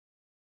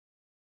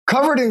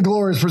Covered in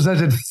Glory is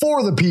presented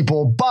for the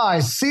people by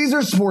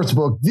Caesars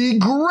Sportsbook, the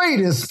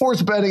greatest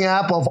sports betting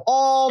app of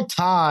all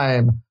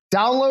time.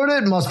 Download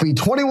it, must be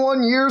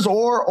 21 years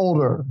or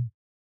older.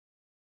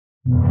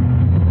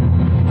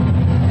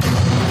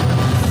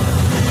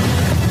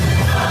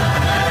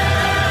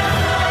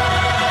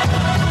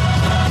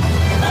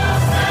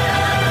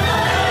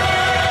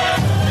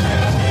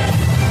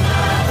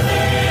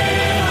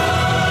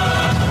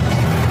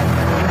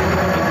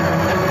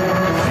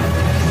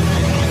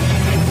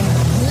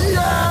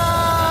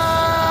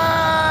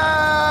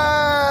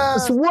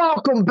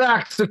 Welcome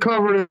back to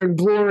Covered in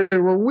Glory,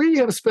 where we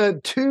have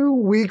spent 2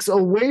 weeks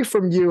away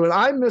from you, and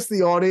I miss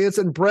the audience.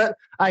 And Brett,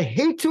 I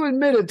hate to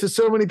admit it to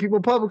so many people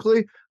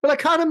publicly, but I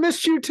kind of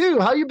missed you too.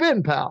 How you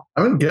been, pal?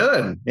 I've been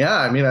good. Yeah,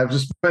 I mean,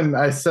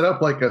 I set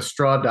up like a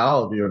straw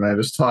doll of you, and I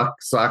just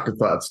talk soccer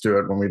thoughts to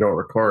it when we don't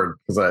record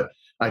because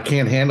I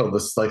can't handle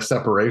this like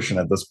separation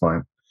at this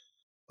point,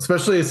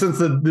 especially since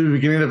the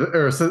beginning of,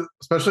 or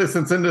especially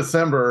since in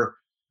December.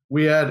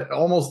 We had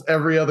almost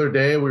every other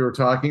day we were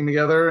talking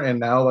together, and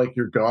now like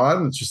you're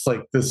gone. It's just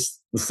like the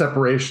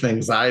separation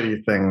anxiety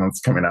thing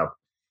that's coming up.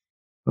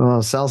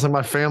 Oh, sounds like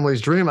my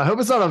family's dream. I hope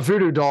it's not a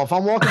voodoo doll. If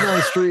I'm walking down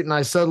the street and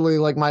I suddenly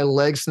like my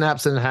leg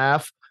snaps in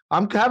half,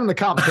 I'm having the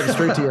cops come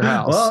straight to your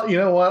house. Well, you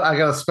know what? I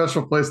got a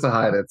special place to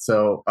hide it,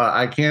 so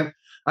I can't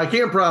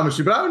promise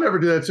you, but I would never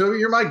do that to you.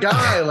 You're my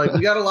guy. Like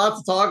we got a lot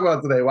to talk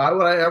about today. Why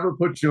would I ever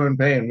put you in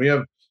pain? We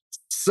have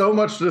so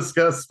much to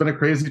discuss. It's been a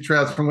crazy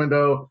transfer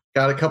window.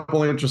 Got a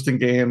couple of interesting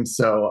games.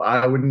 So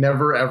I would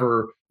never,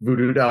 ever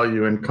voodoo doll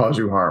you and cause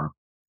you harm.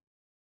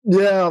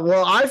 Yeah,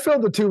 well, I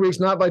filled the 2 weeks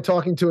not by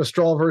talking to a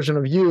straw version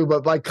of you,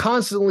 but by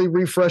constantly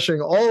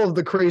refreshing all of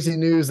the crazy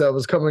news that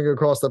was coming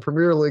across the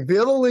Premier League. The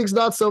other leagues,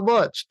 not so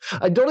much.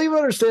 I don't even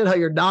understand how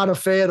you're not a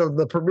fan of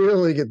the Premier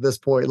League at this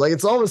point. Like,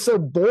 it's almost so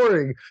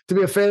boring to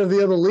be a fan of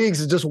the other leagues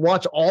and just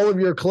watch all of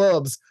your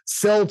clubs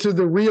sell to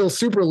the real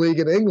Super League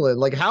in England.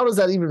 Like, how does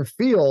that even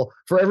feel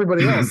for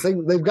everybody else?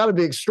 They've got to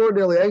be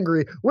extraordinarily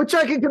angry, which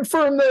I can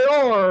confirm they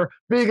are,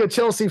 being a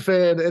Chelsea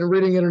fan and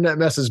reading internet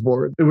message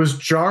board. It was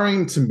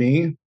jarring to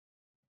me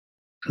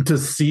to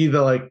see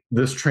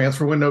this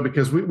transfer window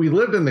because we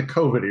lived in the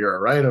COVID era,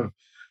 right? Of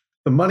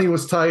the money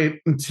was tight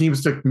and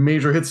teams took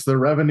major hits to their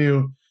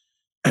revenue.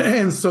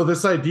 And so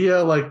this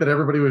idea that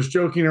everybody was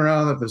joking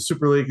around that the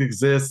Super League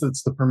exists,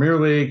 it's the Premier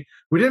League.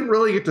 We didn't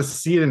really get to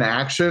see it in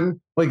action.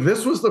 Like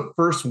this was the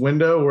first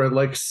window where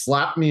it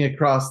slapped me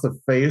across the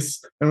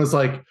face and was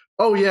like,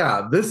 oh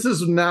yeah, this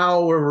is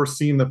now where we're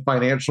seeing the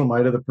financial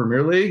might of the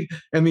Premier League,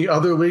 and the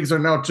other leagues are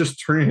now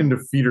just turning into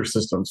feeder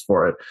systems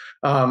for it.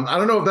 I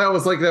don't know if that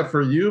was like that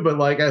for you,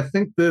 but I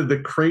think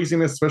the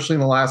craziness, especially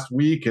in the last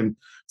week, and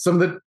some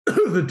of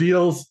the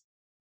deals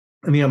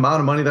and the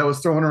amount of money that was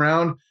thrown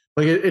around,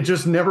 it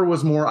just never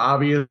was more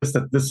obvious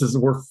that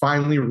we're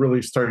finally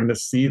really starting to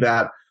see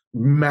that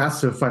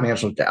massive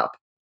financial gap.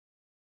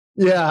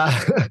 Yeah.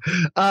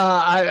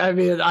 I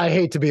mean, I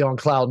hate to be on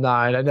cloud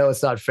nine. I know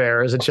it's not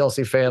fair as a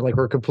Chelsea fan,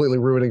 we're completely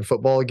ruining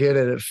football again,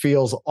 and it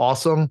feels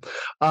awesome.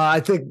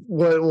 I think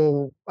what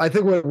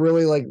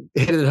really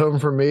hit it home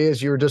for me,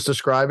 as you were just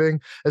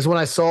describing, is when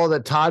I saw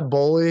that Todd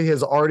Boehly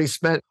has already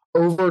spent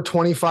over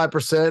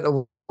 25%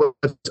 of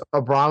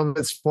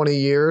Abramovich 20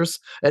 years,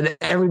 and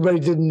everybody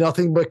did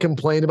nothing but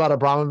complain about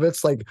Abramovich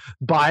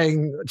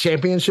buying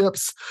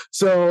championships.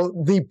 So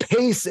the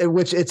pace at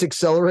which it's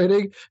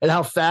accelerating and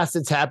how fast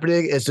it's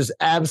happening is just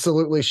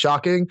absolutely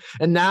shocking.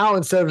 And now,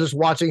 instead of just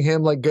watching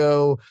him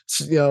go,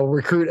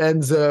 recruit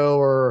Enzo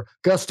or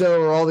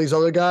Gusto or all these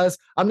other guys,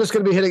 I'm just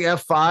going to be hitting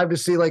F5 to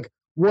see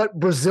what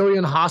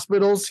Brazilian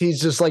hospitals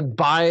he's just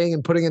buying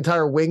and putting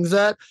entire wings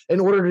at in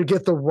order to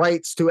get the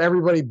rights to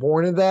everybody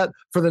born in that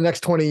for the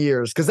next 20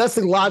 years. Because that's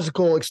the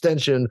logical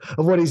extension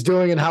of what he's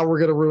doing and how we're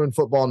going to ruin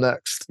football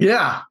next.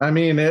 Yeah. I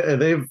mean,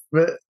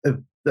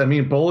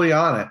 Boehly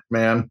on it,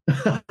 man.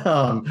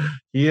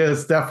 He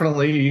is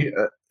definitely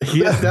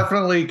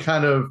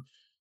kind of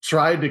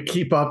tried to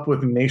keep up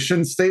with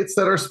nation states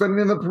that are spending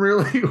in the Premier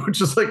League, which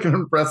is an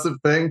impressive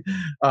thing.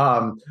 But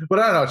I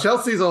don't know.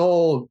 Chelsea's a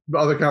whole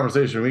other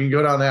conversation. We can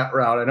go down that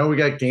route. I know we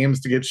got games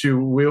to get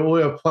you. We'll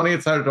have plenty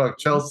of time to talk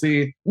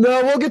Chelsea.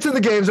 No, we'll get to the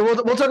games and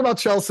we'll talk about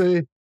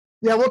Chelsea.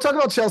 Yeah, we'll talk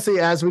about Chelsea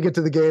as we get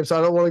to the game, so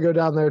I don't want to go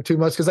down there too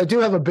much because I do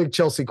have a big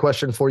Chelsea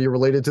question for you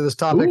related to this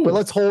topic. Ooh. But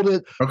let's hold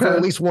it for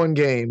at least one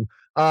game.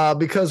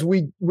 Because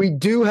we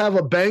do have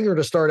a banger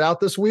to start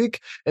out this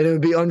week, and it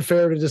would be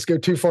unfair to just go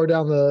too far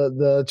down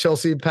the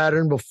Chelsea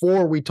pattern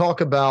before we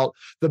talk about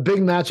the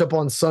big matchup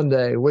on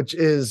Sunday, which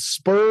is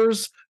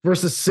Spurs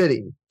versus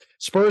City.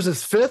 Spurs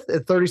is 5th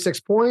at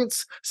 36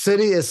 points.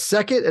 City is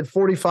 2nd at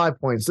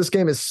 45 points. This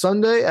game is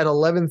Sunday at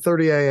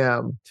 11:30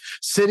 a.m.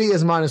 City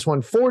is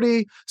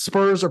 -140.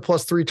 Spurs are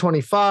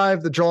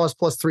 +325. The draw is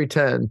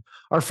 +310.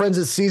 Our friends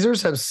at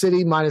Caesars have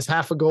City minus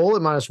half a goal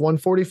at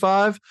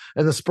 -145,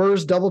 and the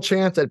Spurs double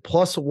chance at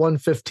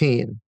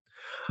 +115.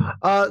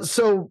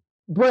 So,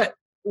 Brett,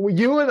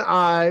 you and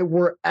I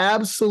were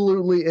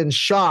absolutely in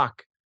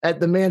shock at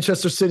the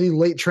Manchester City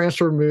late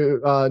transfer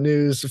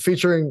news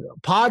featuring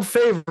pod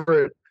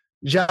favorite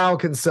João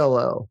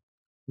Cancelo.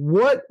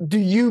 What do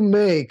you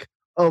make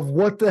of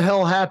what the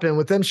hell happened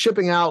with them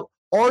shipping out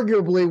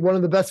arguably one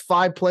of the best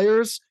 5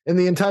 players in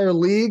the entire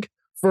league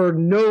for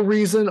no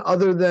reason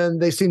other than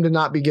they seem to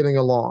not be getting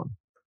along?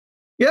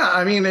 Yeah,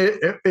 I mean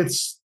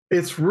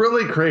it's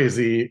really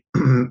crazy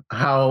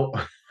how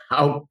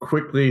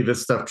quickly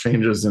this stuff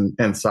changes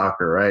in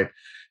soccer, right?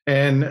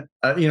 And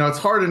it's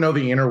hard to know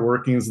the inner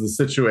workings of the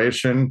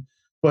situation,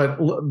 but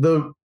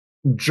the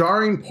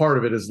jarring part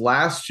of it is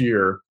last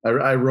year.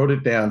 I wrote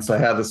it down, so I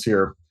have this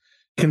here.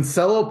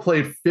 Cancelo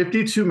played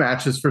 52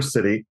 matches for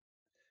City.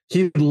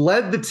 He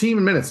led the team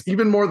in minutes,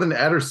 even more than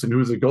Ederson, who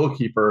was a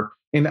goalkeeper,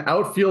 in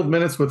outfield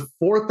minutes with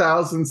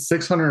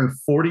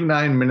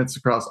 4,649 minutes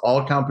across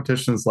all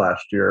competitions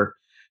last year.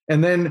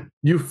 And then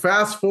you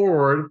fast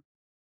forward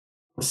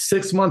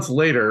 6 months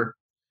later,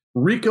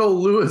 Rico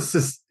Lewis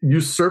has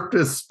usurped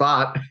his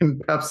spot in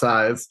Pep's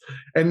eyes,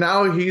 and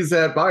now he's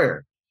at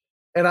Bayern.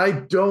 And I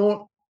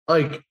don't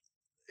like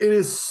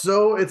it's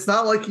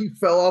not like he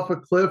fell off a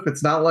cliff.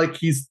 It's not like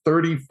he's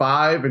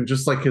 35 and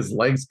just like his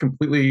legs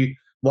completely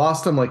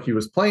lost him. Like he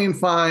was playing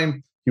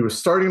fine. He was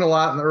starting a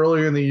lot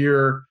earlier in the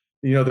year.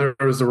 There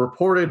was a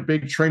reported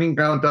big training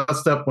ground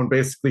dust up when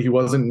basically he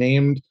wasn't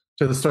named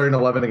to the starting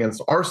 11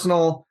 against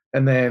Arsenal.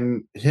 And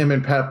then him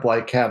and Pep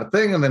like had a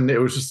thing. And then it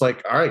was just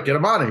like, all right, get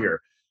him out of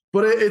here.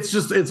 But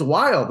it's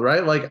wild,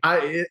 right? Like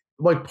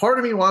part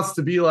of me wants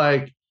to be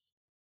like,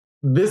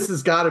 this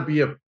has got to be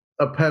a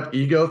Pep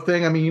ego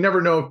thing. I mean, you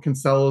never know if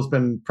Cancelo's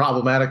been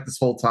problematic this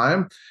whole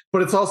time,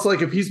 but it's also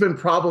like if he's been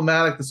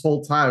problematic this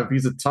whole time, if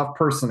he's a tough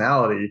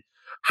personality,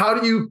 how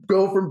do you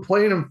go from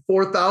playing him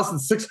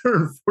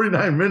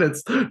 4,649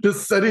 minutes to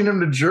sending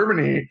him to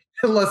Germany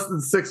in less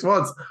than 6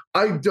 months?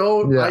 I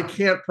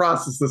can't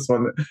process this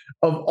one.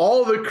 Of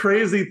all the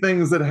crazy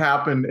things that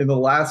happened in the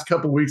last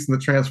couple of weeks in the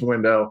transfer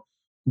window,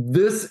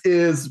 this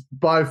is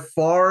by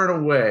far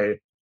and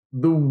away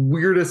the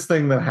weirdest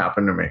thing that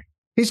happened to me.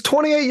 He's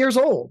 28 years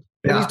old.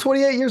 Yeah. He's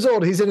 28 years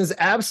old. He's in his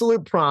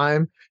absolute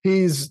prime.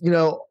 He's,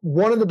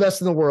 one of the best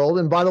in the world.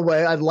 And by the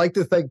way, I'd like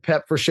to thank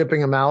Pep for shipping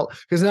him out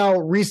because now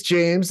Reece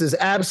James is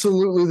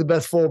absolutely the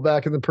best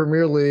fullback in the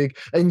Premier League.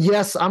 And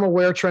yes, I'm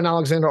aware Trent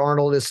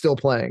Alexander-Arnold is still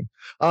playing,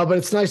 but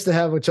it's nice to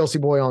have a Chelsea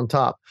boy on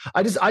top.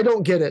 I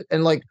don't get it.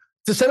 And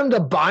to send him to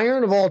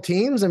Bayern of all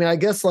teams, I mean, I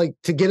guess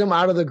to get him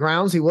out of the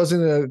grounds, he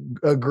wasn't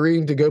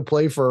agreeing to go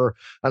play for,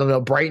 I don't know,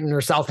 Brighton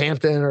or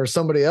Southampton or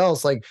somebody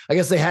else. I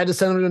guess they had to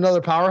send him to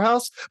another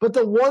powerhouse. But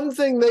the one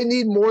thing they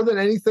need more than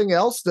anything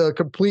else to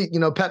complete,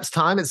 Pep's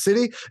time at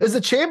City is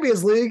the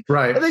Champions League.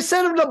 Right. And they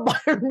sent him to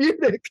Bayern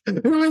Munich,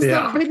 who is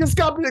the biggest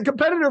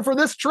competitor for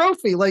this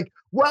trophy.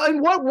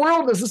 In what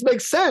world does this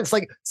make sense?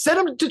 Send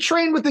him to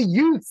train with the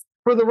youth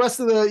for the rest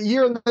of the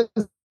year and then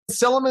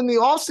sell them in the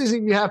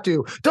offseason. You have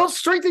to. Don't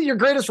strengthen your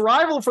greatest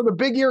rival for the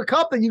big year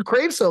cup that you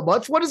crave so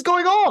much. What is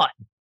going on?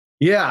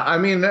 Yeah, I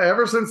mean,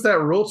 ever since that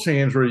rule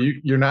change where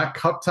you're not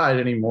cup tied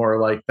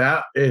anymore,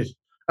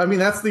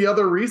 that's the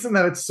other reason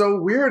that it's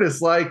so weird.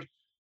 It's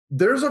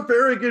there's a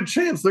very good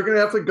chance they're going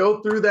to have to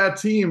go through that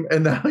team,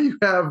 and now you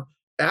have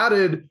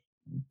added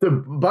the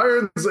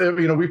Bayern's.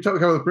 We've talked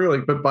about the Premier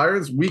League, but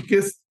Bayern's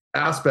weakest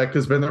aspect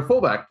has been their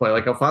fullback play.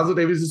 Alphonso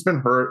Davies has been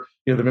hurt.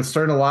 They've been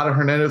starting a lot of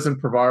Hernandez and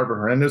Pavard, but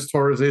Hernandez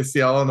tore his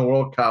ACL in the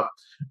World Cup.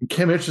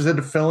 Kimmich has had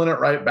to fill in it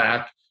right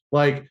back.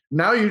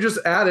 Now you just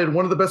added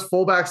one of the best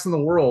fullbacks in the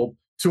world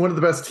to one of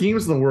the best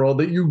teams in the world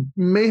that you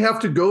may have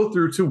to go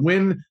through to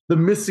win the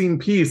missing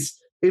piece.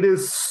 It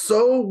is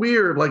so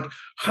weird.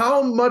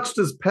 How much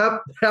does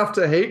Pep have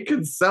to hate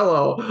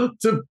Cancelo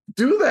to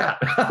do that?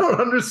 I don't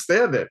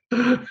understand it.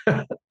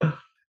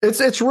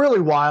 It's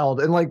really wild.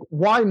 And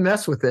why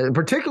mess with it? And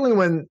particularly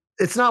when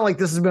it's not like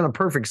this has been a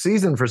perfect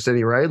season for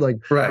City, right?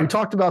 We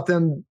talked about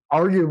them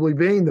arguably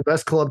being the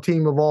best club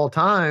team of all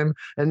time.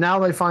 And now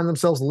they find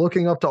themselves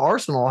looking up to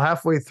Arsenal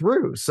halfway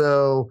through.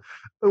 So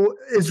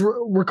is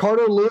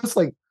Ricardo Lewis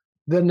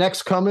the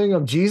next coming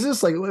of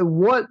Jesus?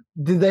 What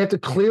did they have to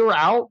clear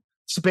out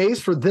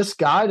space for this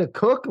guy to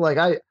cook?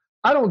 I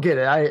don't get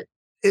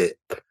it.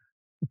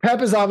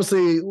 Pep has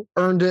obviously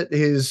earned it.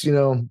 He's,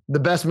 the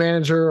best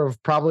manager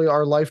of probably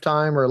our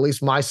lifetime, or at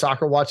least my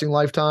soccer watching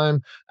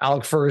lifetime.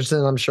 Alex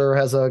Ferguson, I'm sure,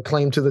 has a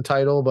claim to the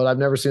title, but I've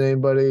never seen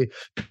anybody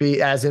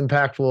be as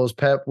impactful as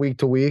Pep week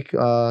to week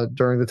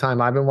during the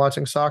time I've been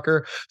watching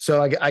soccer.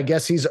 So I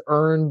guess he's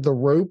earned the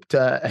rope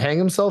to hang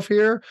himself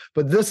here,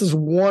 but this is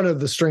one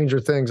of the stranger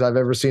things I've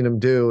ever seen him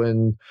do,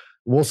 and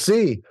we'll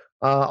see.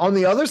 On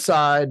the other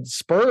side,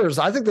 Spurs,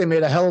 I think they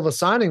made a hell of a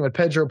signing with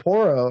Pedro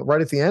Porro right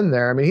at the end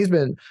there. I mean, he's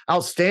been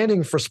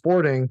outstanding for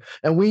Sporting,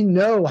 and we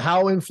know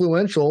how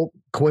influential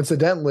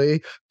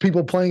coincidentally,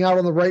 people playing out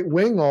on the right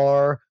wing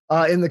are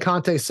in the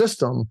Conte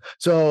system.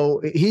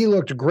 So he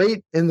looked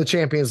great in the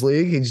Champions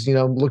League. He's,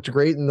 looked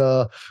great in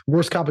the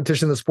worst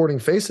competition that Sporting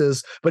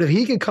faces. But if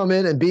he can come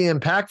in and be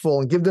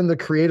impactful and give them the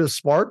creative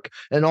spark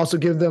and also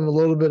give them a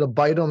little bit of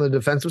bite on the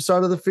defensive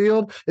side of the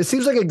field, it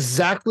seems like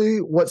exactly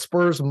what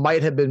Spurs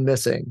might have been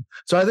missing.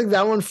 So I think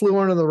that one flew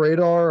under the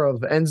radar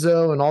of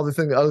Enzo and all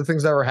the other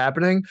things that were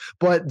happening.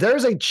 But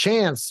there's a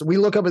chance we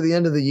look up at the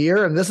end of the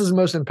year, and this is the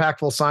most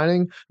impactful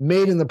signing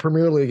made in the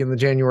Premier League in the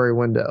January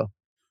window.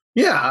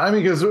 Yeah, I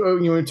mean, because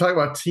when we talk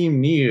about team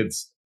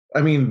needs,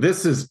 I mean,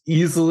 this is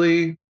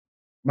easily,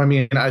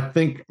 I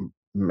think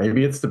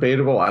maybe it's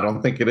debatable. I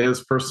don't think it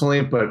is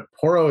personally, but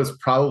Porro is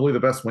probably the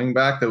best wing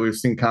back that we've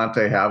seen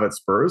Conte have at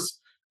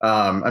Spurs.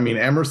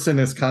 Emerson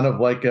is kind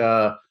of like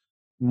a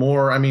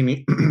more,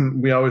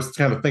 we always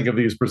kind of think of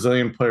these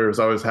Brazilian players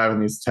always having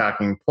these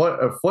attacking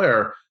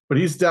flair, but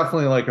he's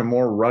definitely like a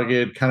more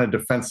rugged kind of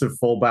defensive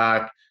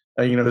fullback.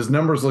 His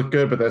numbers look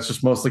good, but that's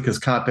just mostly because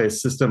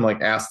Conte's system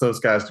asked those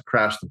guys to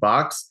crash the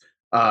box.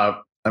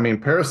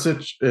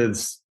 Perisic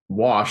is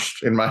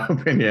washed, in my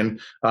opinion.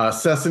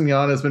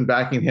 Sessegnon has been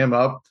backing him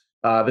up.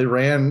 They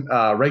ran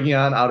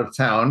Reguilon out of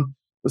town.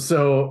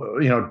 So,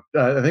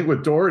 I think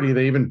with Doherty,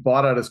 they even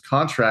bought out his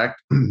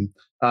contract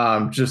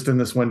just in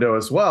this window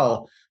as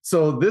well.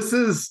 So this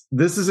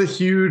is a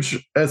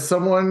huge, as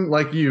someone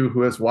like you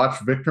who has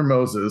watched Victor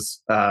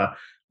Moses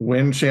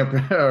win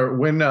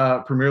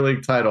Premier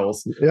League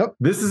titles. Yep.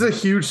 This is a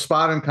huge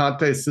spot in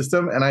Conte's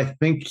system, and I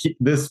think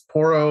this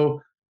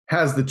Porro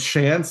has the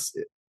chance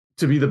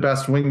to be the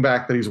best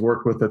wingback that he's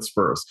worked with at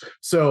Spurs.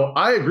 So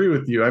I agree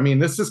with you.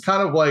 This is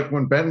kind of like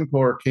when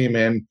Bentancur came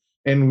in,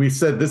 and we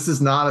said this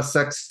is not a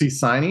sexy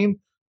signing,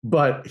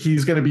 but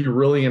he's going to be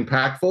really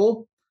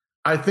impactful.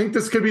 I think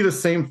this could be the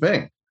same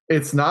thing.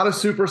 It's not a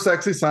super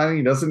sexy signing.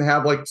 He doesn't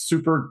have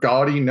super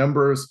gaudy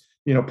numbers,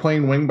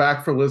 playing wing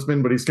back for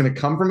Lisbon, but he's going to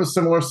come from a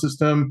similar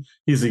system.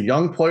 He's a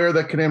young player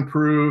that can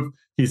improve.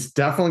 He's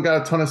definitely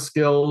got a ton of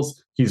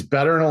skills. He's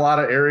better in a lot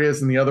of areas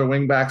than the other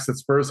wing backs that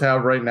Spurs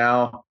have right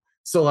now.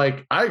 So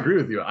I agree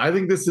with you. I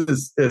think this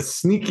is a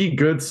sneaky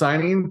good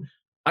signing.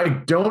 I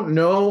don't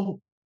know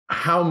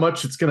how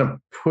much it's going to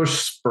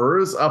push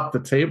Spurs up the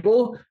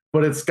table,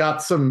 but it's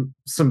got some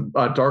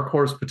dark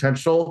horse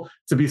potential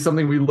to be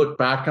something we look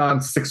back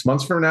on 6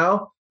 months from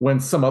now when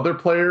some other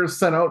players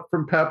sent out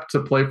from Pep to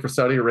play for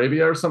Saudi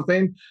Arabia or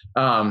something,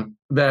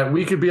 that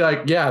we could be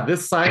like, yeah,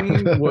 this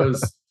signing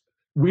was,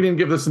 we didn't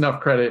give this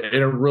enough credit.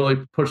 It really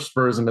pushed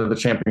Spurs into the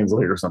Champions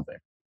League or something.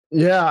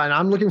 Yeah, and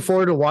I'm looking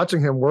forward to watching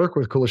him work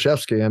with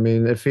Kulusevski.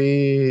 If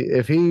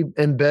he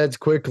embeds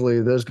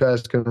quickly, those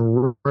guys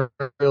can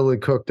really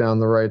cook down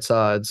the right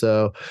side.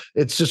 So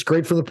it's just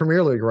great for the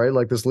Premier League, right?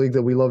 This league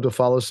that we love to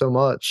follow so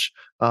much.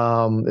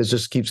 It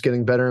just keeps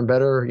getting better and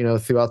better,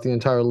 throughout the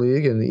entire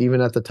league and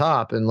even at the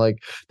top. And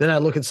then I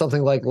look at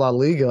something like La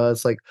Liga.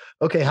 It's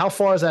okay, how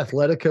far has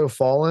Atletico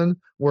fallen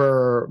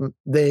where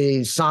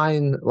they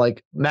sign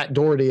Matt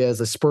Doherty as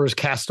a Spurs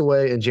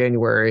castaway in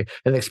January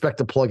and expect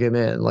to plug him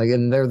in?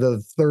 And they're the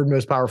third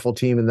most powerful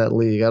team in that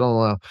league. I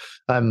don't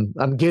know.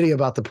 I'm giddy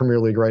about the Premier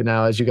League right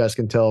now, as you guys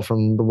can tell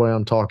from the way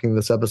I'm talking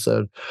this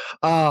episode.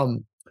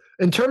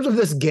 In terms of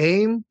this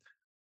game,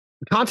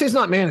 Conte's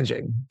not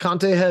managing.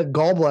 Conte had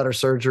gallbladder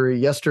surgery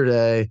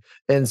yesterday,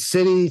 and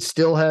City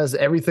still has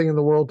everything in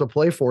the world to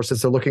play for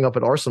since they're looking up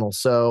at Arsenal.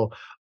 So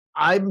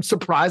I'm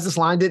surprised this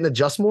line didn't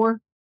adjust more.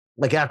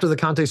 After the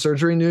Conte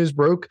surgery news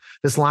broke,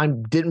 this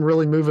line didn't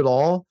really move at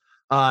all.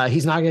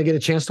 He's not going to get a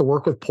chance to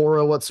work with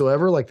Porro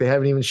whatsoever. They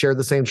haven't even shared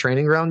the same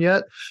training ground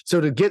yet. So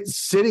to get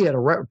City at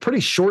a pretty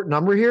short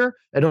number here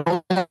at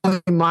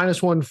only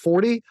minus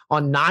 140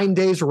 on 9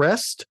 days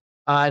rest,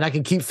 and I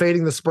can keep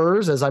fading the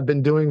Spurs as I've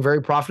been doing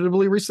very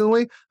profitably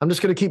recently, I'm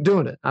just going to keep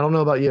doing it. I don't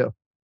know about you.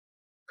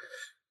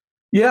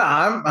 Yeah,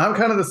 I'm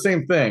kind of the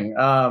same thing.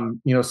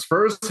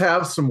 Spurs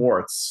have some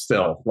warts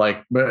still.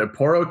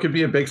 Porro could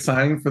be a big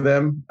signing for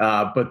them,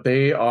 but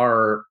they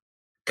are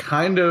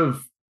kind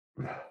of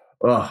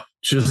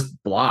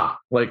just blah.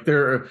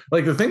 They're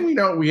the thing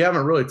we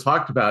haven't really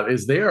talked about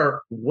is they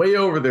are way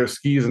over their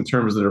skis in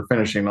terms of their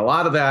finishing. A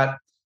lot of that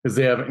is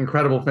they have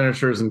incredible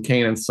finishers in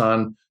Kane and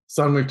Son.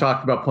 Son we've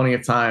talked about plenty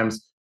of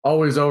times.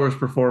 Always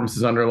overperforms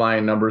his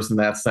underlying numbers in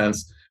that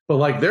sense,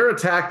 but their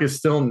attack is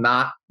still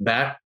not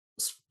that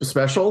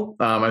special.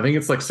 I think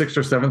it's 6th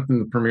or 7th in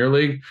the Premier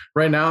League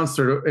right now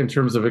in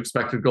terms of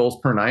expected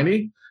goals per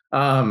 90,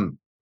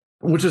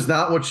 which is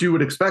not what you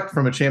would expect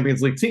from a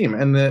Champions League team.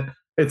 And that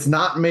it's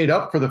not made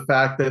up for the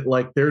fact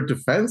that their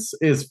defense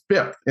is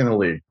 5th in the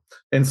league.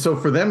 And so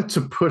for them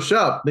to push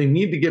up, they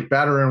need to get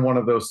better in one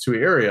of those two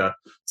areas.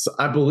 So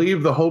I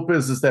believe the hope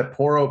is that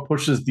Porro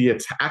pushes the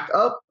attack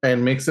up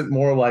and makes it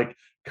more like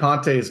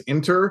Conte's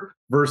Inter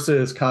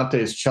versus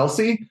Conte's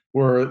Chelsea,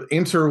 where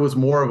Inter was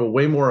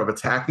way more of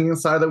attacking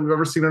side that we've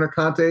ever seen under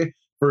Conte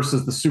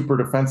versus the super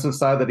defensive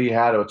side that he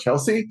had with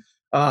Chelsea.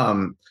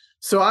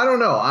 So I don't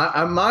know.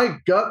 My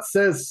gut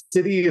says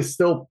City is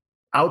still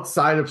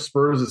outside of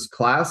Spurs'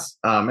 class.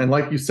 And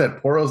like you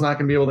said, Porro's not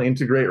going to be able to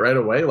integrate right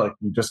away. Like,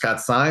 you just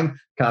got signed.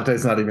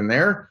 Conte's not even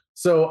there.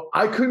 So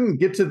I couldn't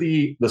get to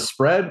the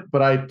spread,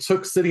 but I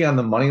took City on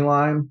the money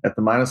line at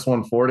the minus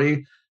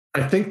 140.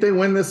 I think they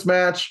win this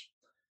match.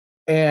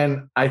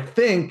 And I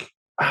think,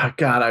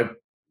 I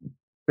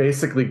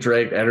basically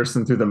dragged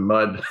Ederson through the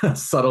mud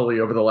subtly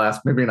over the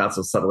last, maybe not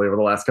so subtly over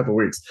the last couple of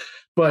weeks.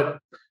 But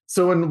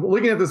so when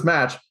looking at this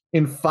match,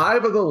 in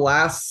 5 of the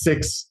last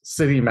 6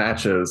 City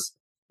matches,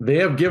 they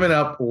have given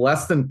up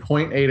less than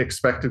 0.8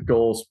 expected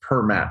goals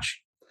per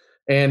match.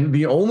 And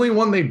the only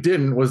one they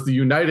didn't was the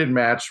United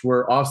match,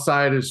 where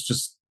offside is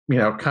just,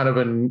 kind of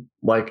an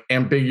like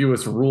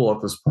ambiguous rule at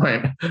this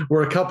point,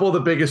 where a couple of the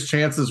biggest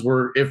chances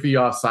were iffy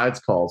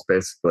offsides calls,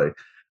 basically.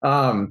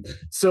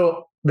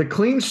 So the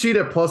clean sheet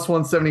at plus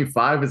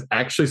 175 is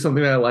actually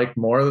something I like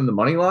more than the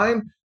money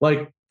line,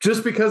 like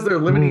just because they're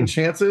limiting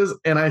chances.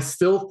 And I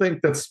still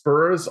think that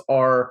Spurs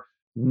are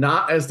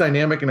not as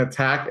dynamic in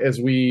attack as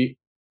we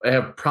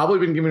have probably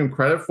been giving them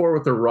credit for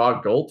with their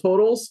raw goal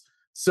totals.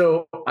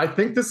 So I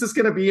think this is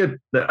going to be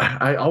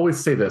I always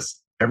say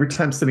this every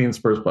time City and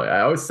Spurs play.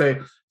 I always say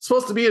it's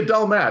supposed to be a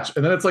dull match.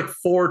 And then it's like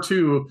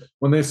 4-2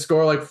 when they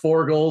score like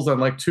 4 goals on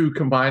like 2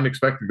 combined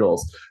expected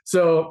goals.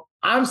 So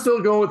I'm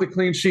still going with the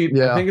clean sheet.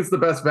 Yeah. I think it's the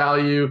best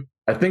value.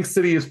 I think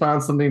City has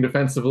found something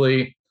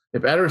defensively.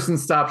 If Ederson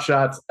stops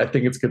shots, I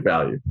think it's good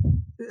value.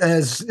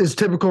 As is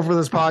typical for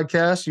this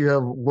podcast, you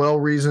have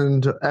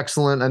well-reasoned,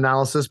 excellent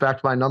analysis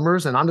backed by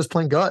numbers, and I'm just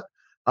playing gut.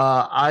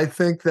 I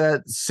think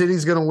that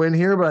City's going to win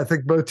here, but I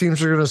think both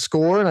teams are going to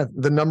score, and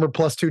the number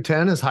plus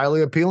 210 is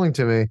highly appealing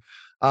to me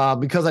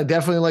because I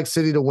definitely like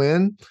City to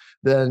win.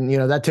 Then,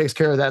 that takes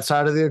care of that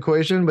side of the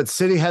equation. But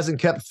City hasn't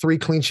kept 3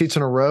 clean sheets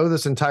in a row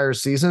this entire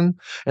season,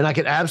 and I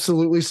could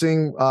absolutely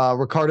see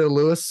Ricardo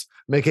Lewis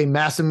make a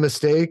massive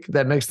mistake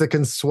that makes the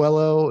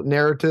Consuelo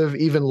narrative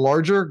even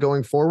larger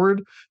going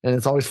forward. And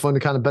it's always fun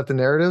to kind of bet the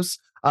narratives.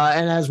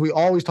 And as we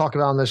always talk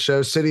about on this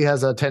show, City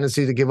has a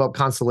tendency to give up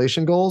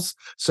consolation goals.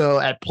 So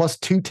at plus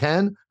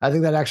 210, I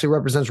think that actually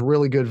represents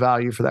really good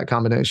value for that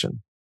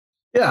combination.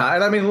 Yeah.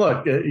 And I mean,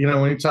 look, when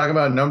you talk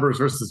about numbers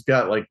versus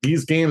gut, like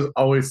these games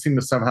always seem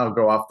to somehow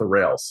go off the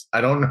rails.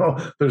 I don't know.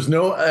 There's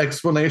no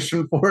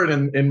explanation for it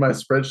in my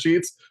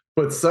spreadsheets,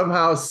 but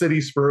somehow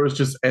City Spurs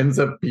just ends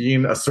up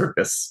being a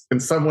circus in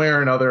some way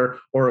or another,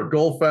 or a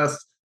goal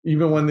fest.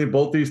 Even when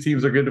both these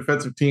teams are good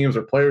defensive teams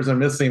or players are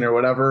missing or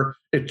whatever,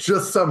 it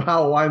just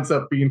somehow winds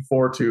up being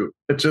 4-2.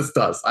 It just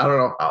does. I don't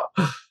know how.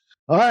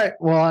 All right.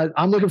 Well,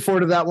 I'm looking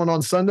forward to that one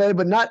on Sunday,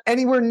 but not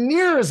anywhere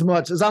near as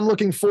much as I'm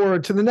looking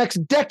forward to the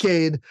next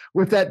decade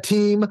with that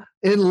team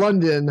in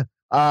London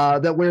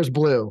that wears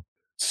blue.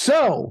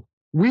 So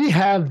we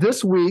have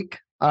this week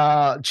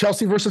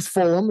Chelsea versus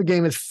Fulham. The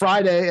game is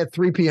Friday at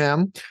 3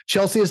 p.m.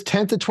 Chelsea is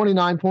 10th at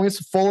 29 points.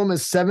 Fulham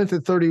is 7th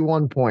at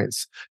 31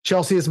 points.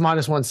 Chelsea is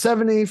minus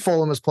 170.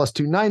 Fulham is plus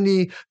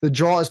 290. The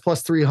draw is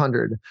plus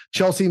 300.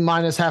 Chelsea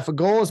minus half a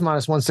goal is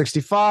minus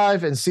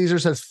 165. And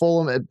Caesars has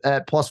Fulham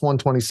at plus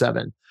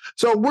 127.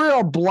 So we're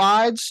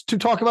obliged to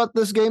talk about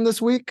this game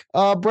this week,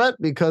 Brett,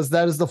 because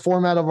that is the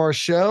format of our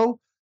show.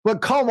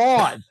 But come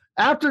on.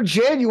 After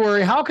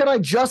January, how can I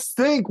just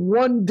think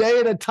one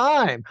day at a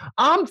time?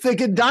 I'm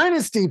thinking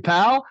dynasty,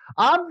 pal.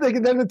 I'm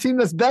thinking they're the team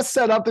that's best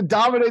set up to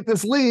dominate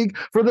this league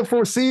for the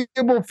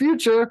foreseeable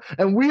future.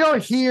 And we are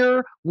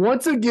here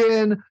once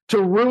again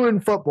to ruin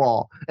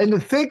football. And to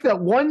think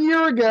that 1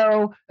 year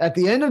ago, at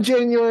the end of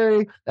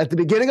January, at the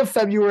beginning of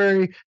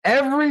February,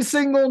 every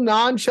single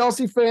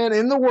non-Chelsea fan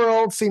in the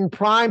world seemed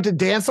primed to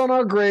dance on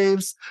our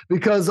graves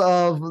because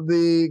of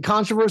the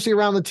controversy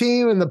around the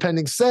team and the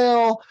pending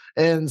sale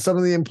and some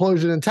of the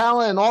implosion in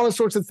talent and all those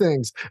sorts of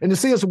things. And to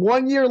see us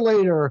 1 year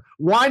later,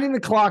 winding the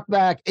clock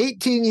back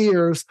 18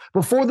 years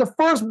before the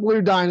first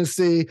Blue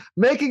Dynasty,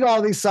 making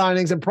all these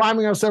signings and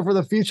priming ourselves for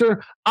the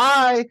future,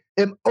 I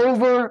am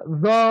over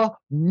the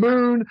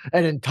moon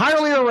and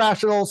entirely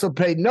irrational, so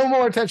pay no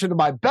more attention to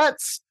my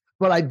bets,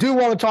 but I do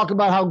want to talk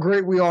about how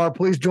great we are.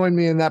 Please join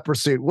me in that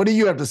pursuit. What do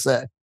you have to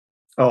say?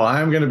 Oh,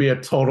 I'm going to be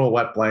a total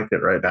wet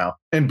blanket right now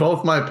in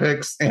both my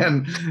picks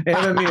and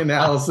in the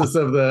analysis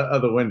of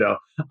the window.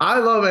 I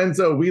love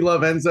Enzo. We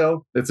love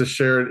Enzo. It's a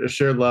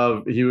shared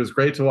love. He was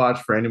great to watch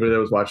for anybody that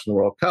was watching the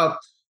World Cup.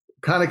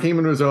 Kind of came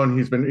into his own.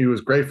 He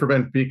was great for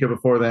Benfica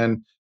before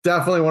then.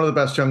 Definitely one of the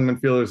best young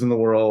midfielders in the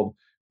world.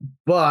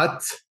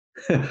 But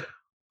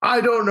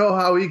I don't know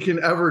how he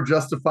can ever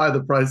justify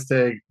the price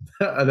tag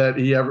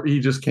that he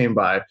just came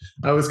by.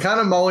 I was kind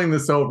of mulling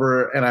this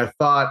over, and I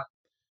thought,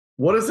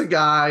 what does a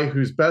guy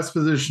whose best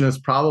position is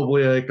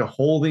probably like a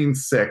holding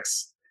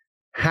 6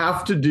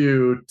 have to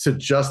do to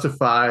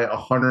justify a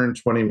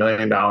 $120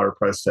 million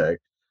price tag?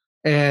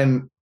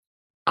 And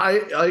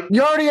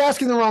you're already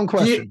asking the wrong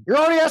question. You're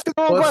already asking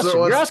the wrong question.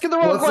 You're asking the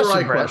wrong question. What's the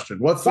right question?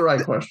 What's the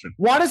right question?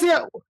 Why does he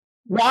have?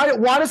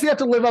 Why does he have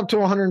to live up to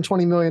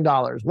 $120 million?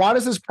 Why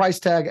does his price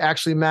tag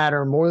actually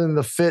matter more than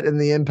the fit and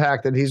the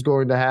impact that he's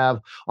going to have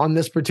on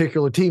this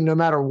particular team, no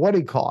matter what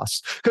he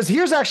costs? Because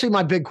here's actually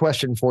my big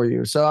question for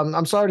you. So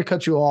I'm sorry to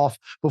cut you off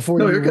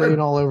before you rain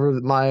all over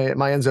my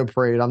Enzo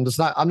parade. I'm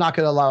not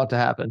going to allow it to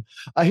happen.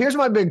 Here's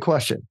my big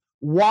question.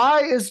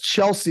 Why is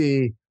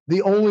Chelsea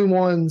the only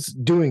ones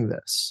doing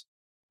this?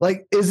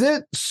 Like, is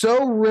it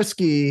so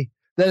risky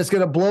that it's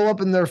going to blow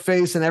up in their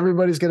face and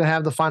everybody's going to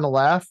have the final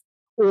laugh?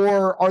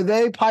 Or are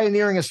they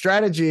pioneering a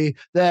strategy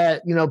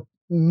that,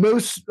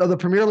 most of the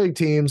Premier League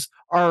teams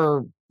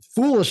are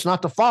foolish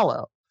not to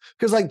follow?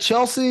 Because like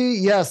Chelsea,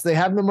 yes, they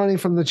have the money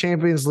from the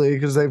Champions League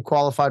because they've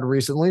qualified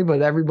recently,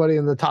 but everybody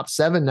in the top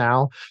 7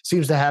 now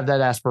seems to have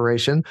that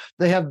aspiration.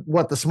 They have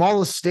the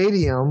smallest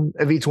stadium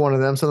of each one of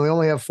them. So they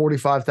only have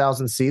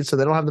 45,000 seats. So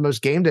they don't have the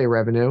most game day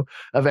revenue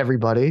of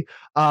everybody.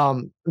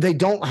 They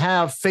don't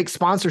have fake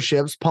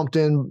sponsorships pumped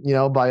in,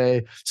 by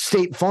a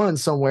state fund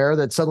somewhere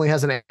that suddenly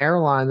has an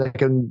airline that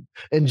can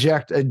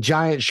inject a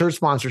giant shirt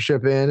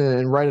sponsorship in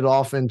and write it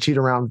off and cheat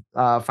around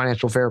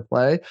financial fair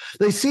play.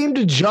 They seem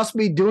to just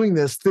be doing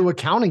this through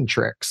accounting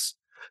tricks.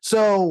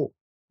 So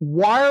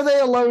why are they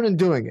alone in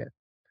doing it?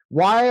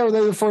 Why are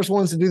they the first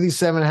ones to do these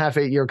 7.5,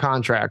 8-year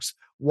contracts?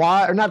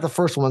 Why are not the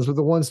first ones, but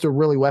the ones to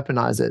really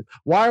weaponize it?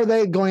 Why are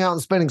they going out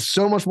and spending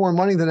so much more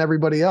money than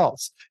everybody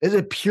else? Is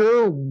it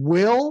pure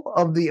will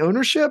of the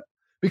ownership?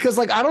 Because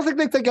I don't think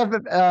they think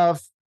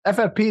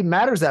FFP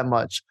matters that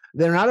much.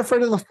 They're not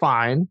afraid of the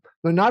fine.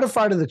 They're not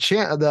afraid of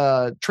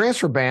the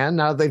transfer ban.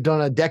 Now that they've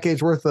done a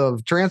decade's worth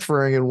of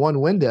transferring in one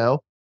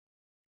window.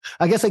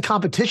 I guess a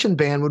competition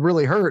ban would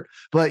really hurt,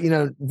 but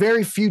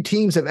very few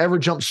teams have ever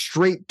jumped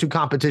straight to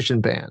competition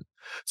ban.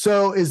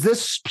 So is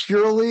this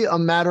purely a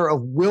matter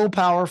of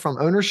willpower from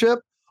ownership,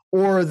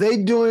 or are they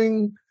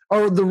doing,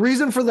 or the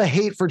reason for the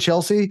hate for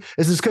Chelsea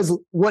is because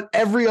what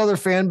every other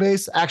fan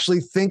base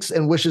actually thinks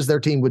and wishes their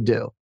team would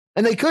do,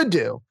 and they could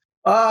do?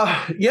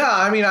 Yeah,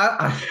 I mean,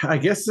 I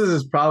guess this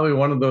is probably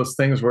one of those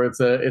things where it's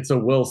a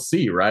we'll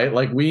see, right?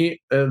 Like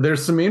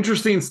there's some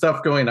interesting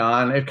stuff going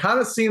on. It kind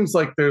of seems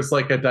like there's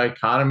a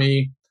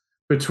dichotomy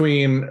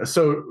between,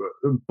 so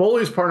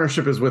Bully's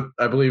partnership is with,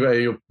 I believe,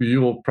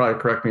 you will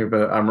probably correct me if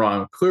I'm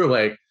wrong,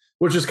 Clearlake,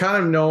 which is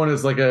kind of known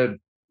as a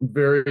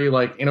very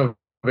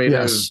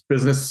innovative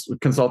business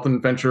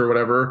consultant venture or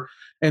whatever.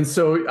 And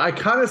so I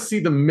kind of see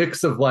the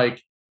mix of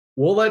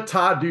we'll let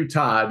Todd do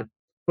Todd.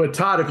 But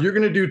Todd, if you're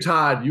going to do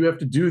Todd, you have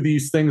to do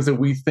these things that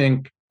we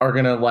think are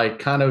going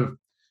to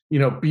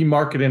be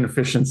market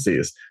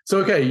inefficiencies. So,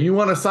 okay, you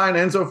want to sign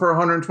Enzo for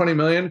 120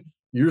 million,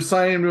 you're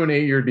signing him to an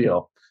 8-year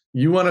deal.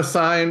 You want to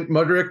sign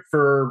Mudryk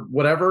for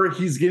whatever,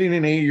 he's getting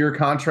an 8-year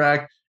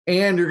contract,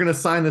 and you're going to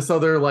sign this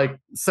other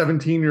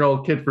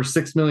 17-year-old kid for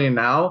 $6 million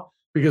now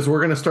because we're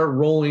going to start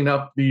rolling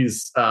up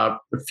these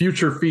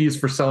future fees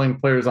for selling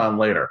players on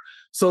later.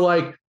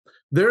 So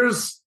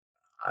there's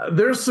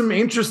some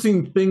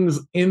interesting things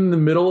in the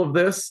middle of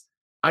this.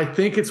 I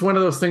think it's one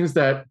of those things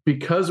that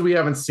because we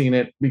haven't seen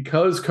it,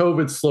 because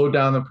COVID slowed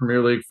down the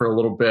Premier League for a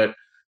little bit,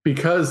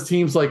 because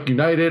teams like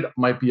United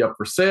might be up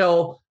for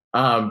sale,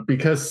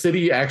 because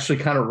City actually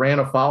kind of ran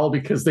afoul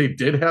because they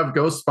did have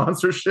ghost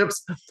sponsorships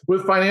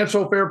with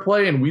financial fair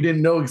play and we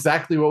didn't know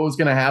exactly what was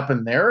going to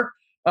happen there.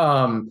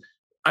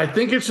 I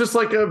think it's just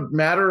a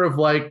matter of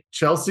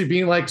Chelsea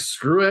being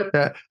screw it.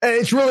 Yeah. And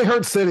it's really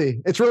hurt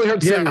City.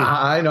 Yeah,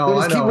 I know.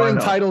 They just keep winning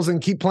titles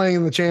and keep playing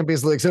in the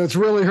Champions League. So it's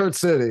really hurt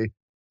City.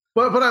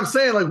 But I'm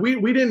saying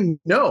we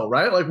didn't know,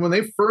 right? When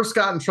they first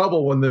got in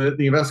trouble, when the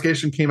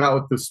investigation came out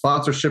with the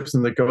sponsorships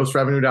and the ghost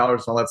revenue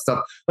dollars and all that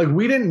stuff,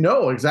 we didn't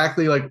know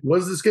exactly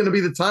was this going to be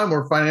the time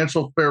where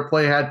financial fair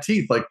play had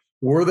teeth?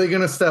 Were they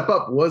going to step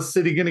up? Was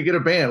City going to get a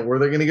ban? Were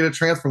they going to get a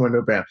transfer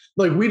window ban?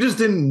 We just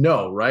didn't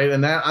know, right?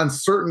 And that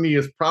uncertainty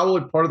is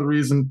probably part of the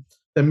reason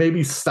that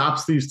maybe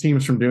stops these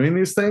teams from doing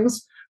these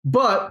things.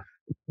 But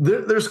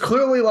there's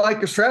clearly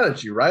a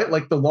strategy, right?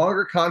 The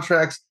longer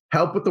contracts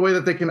help with the way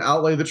that they can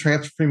outlay the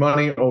transfer fee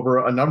money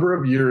over a number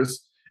of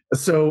years.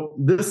 So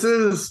this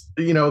is,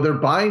 they're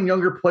buying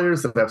younger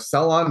players that have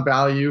sell-on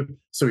value.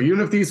 So even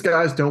if these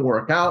guys don't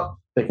work out,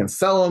 they can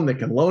sell them, they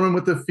can loan them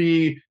with the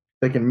fee.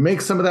 They can make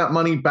some of that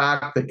money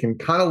back. They can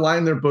kind of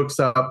line their books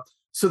up.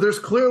 So there's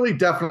clearly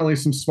definitely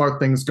some smart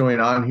things going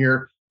on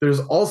here. There's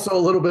also a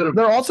little bit of...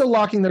 They're also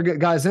locking their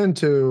guys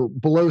into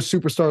below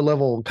superstar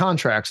level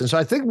contracts. And so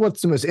I think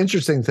what's the most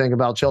interesting thing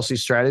about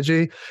Chelsea's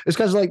strategy is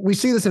because we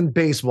see this in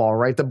baseball,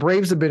 right? The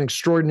Braves have been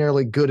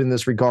extraordinarily good in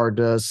this regard,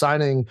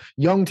 signing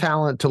young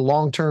talent to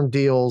long-term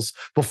deals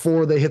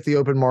before they hit the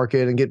open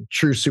market and get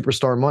true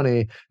superstar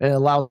money, and it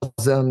allows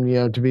them,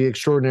 to be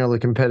extraordinarily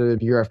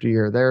competitive year after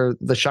year. They're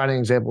the shining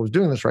example of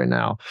doing this right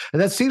now.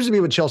 And that seems to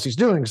be what Chelsea's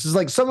doing.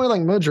 It's someone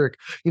like Mudryk,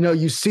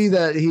 you see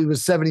that he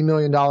was $70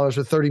 million or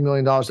 $30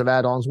 million of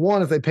add-ons.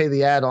 One, if they pay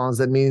the add-ons,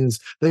 that means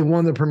they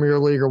won the Premier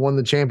League or won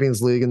the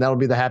Champions League, and that'll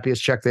be the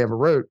happiest check they ever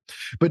wrote.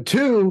 But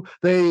two,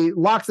 they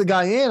lock the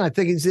guy in. I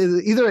think it's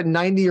either at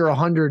 90 or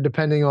 100,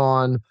 depending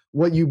on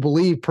what you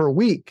believe per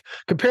week.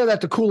 Compare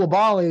that to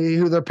Koulibaly,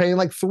 who they're paying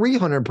like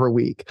 300 per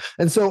week.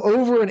 And so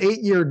over an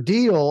 8-year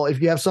deal,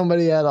 if you have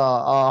somebody at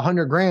a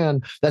 100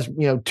 grand, that's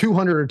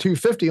 200 or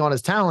 250 on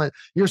his talent,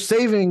 you're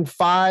saving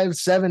 5,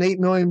 7, 8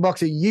 million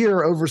bucks a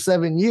year over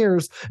 7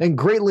 years and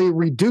greatly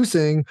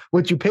reducing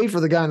what you paid for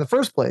the guy in the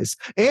first place.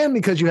 And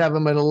because you have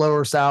him at a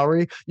lower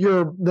salary,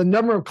 the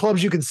number of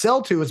clubs you can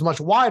sell to is much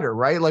wider,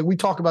 right? Like we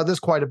talk about this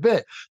quite a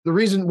bit. One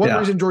reason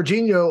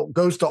Jorginho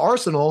goes to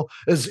Arsenal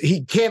is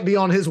he can't be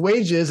on his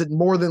wages at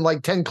more than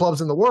like 10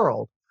 clubs in the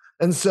world.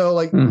 And so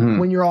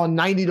when you're on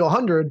 90 to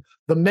 100,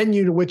 the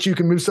menu to which you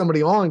can move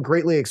somebody on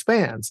greatly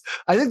expands.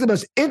 I think the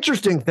most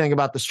interesting thing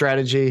about the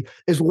strategy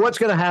is what's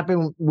going to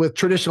happen with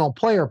traditional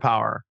player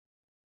power.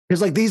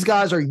 Because like these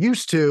guys are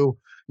used to,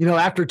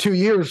 after 2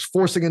 years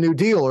forcing a new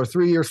deal or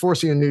 3 years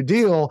forcing a new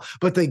deal,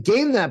 but they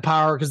gain that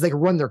power because they can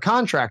run their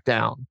contract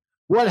down.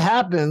 What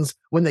happens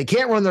when they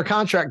can't run their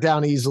contract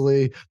down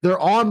easily? They're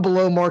on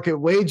below market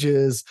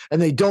wages and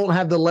they don't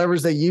have the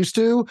leverage they used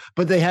to,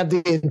 but they have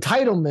the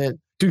entitlement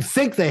to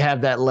think they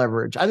have that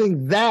leverage. I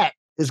think that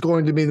is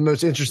going to be the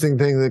most interesting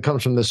thing that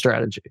comes from this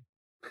strategy.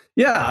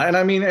 Yeah. And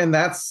I mean, and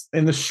that's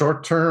in the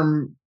short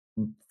term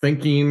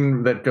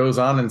thinking that goes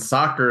on in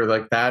soccer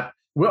like that.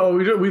 Well,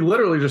 we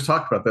literally just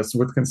talked about this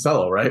with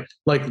Cancelo, right?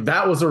 Like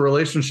that was a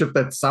relationship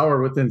that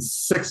soured within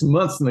 6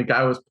 months and the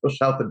guy was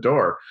pushed out the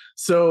door.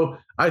 So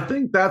I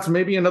think that's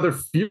maybe another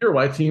fear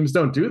why teams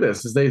don't do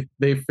this is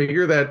they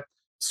figure that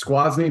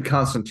squads need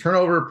constant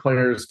turnover,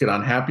 players get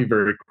unhappy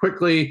very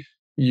quickly.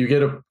 You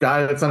get a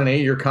guy that's on an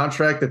 8-year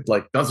contract that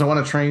like doesn't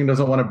want to train,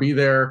 doesn't want to be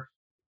there.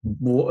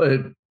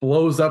 It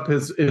blows up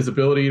his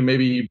ability to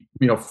maybe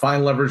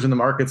find leverage in the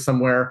market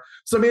somewhere.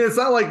 So I mean, it's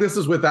not like this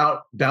is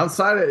without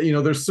downside.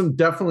 There's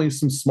definitely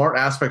some smart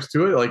aspects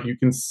to it. Like you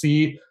can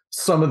see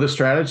some of the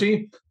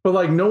strategy, but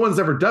like no one's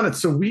ever done it,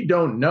 so we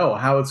don't know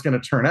how it's going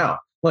to turn out.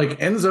 Like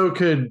Enzo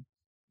could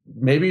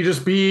maybe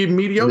just be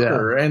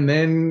mediocre, and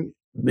then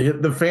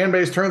the fan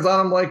base turns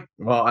on him. Like,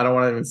 well, I don't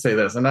want to even say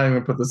this. I'm not even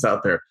going to put this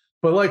out there.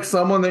 But like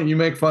someone that you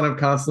make fun of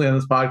constantly on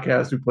this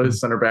podcast who plays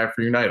center back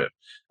for United.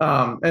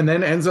 And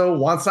then Enzo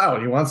wants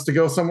out. He wants to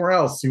go somewhere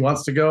else. He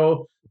wants to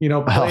go,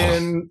 play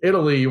in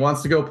Italy. He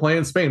wants to go play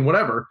in Spain,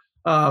 whatever.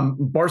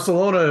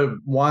 Barcelona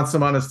wants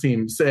him on his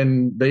teams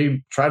and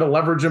they try to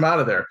leverage him out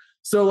of there.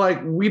 So like,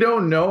 we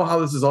don't know how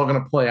this is all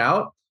going to play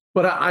out,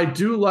 but I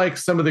do like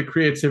some of the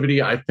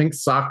creativity. I think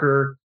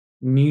soccer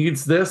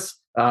needs this.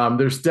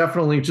 There's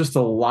definitely just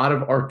a lot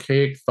of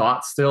archaic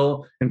thought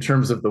still in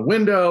terms of the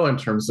window, in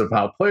terms of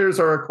how players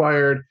are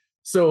acquired.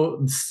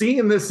 So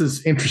seeing this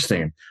is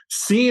interesting.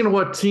 Seeing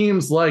what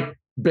teams like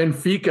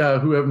Benfica,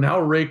 who have now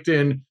raked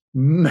in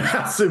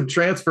massive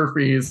transfer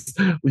fees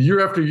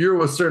year after year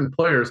with certain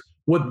players,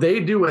 what they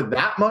do with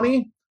that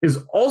money is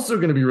also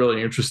going to be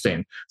really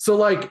interesting. So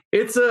like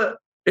it's a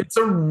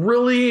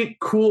really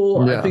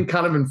cool, I think,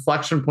 kind of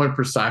inflection point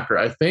for soccer.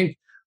 I think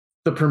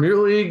the Premier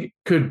League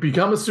could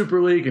become a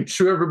Super League and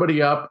chew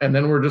everybody up. And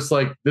then we're just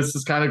like, this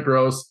is kind of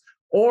gross.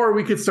 Or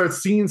we could start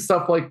seeing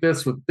stuff like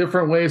this with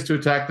different ways to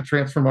attack the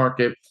transfer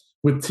market,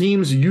 with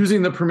teams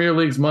using the Premier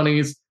League's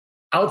monies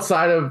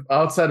outside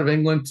of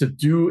England to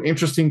do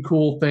interesting,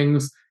 cool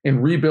things in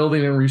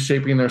rebuilding and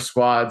reshaping their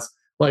squads.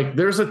 Like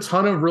there's a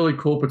ton of really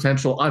cool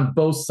potential on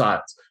both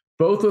sides,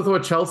 both with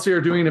what Chelsea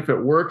are doing. If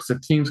it works,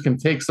 if teams can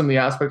take some of the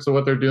aspects of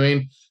what they're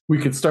doing, we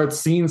could start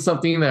seeing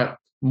something that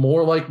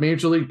more like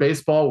Major League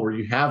Baseball, where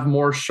you have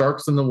more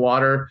sharks in the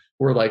water,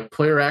 where like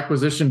player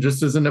acquisition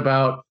just isn't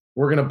about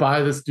we're going to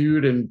buy this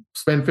dude and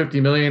spend 50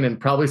 million and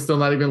probably still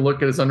not even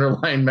look at his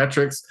underlying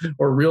metrics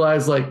or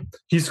realize like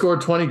he scored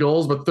 20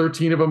 goals, but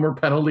 13 of them were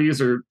penalties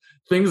or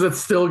things that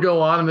still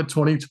go on in the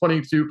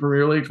 2022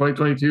 Premier League,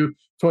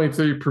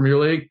 2022-23 Premier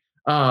League.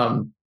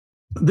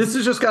 This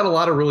has just got a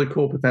lot of really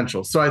cool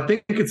potential. So I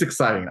think it's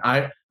exciting.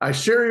 I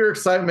share your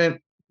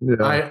excitement.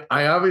 Yeah.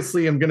 I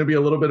obviously am going to be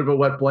a little bit of a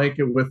wet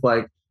blanket with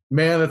like,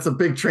 man, that's a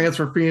big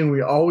transfer fee. And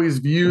we always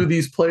view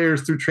these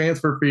players through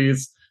transfer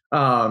fees.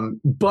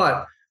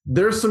 But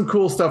there's some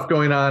cool stuff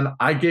going on.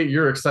 I get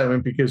your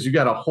excitement because you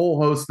got a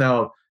whole host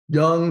now of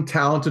young,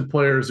 talented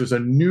players. There's a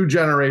new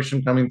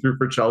generation coming through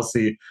for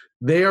Chelsea.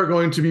 They are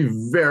going to be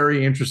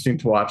very interesting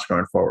to watch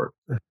going forward.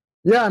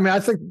 Yeah. I mean, I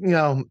think,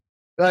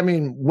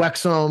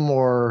 Wrexham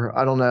or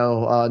I don't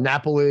know,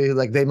 Napoli,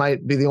 like they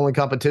might be the only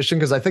competition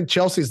because I think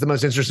Chelsea is the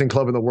most interesting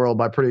club in the world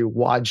by pretty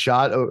wide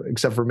shot,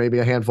 except for maybe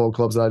a handful of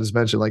clubs that I just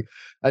mentioned. Like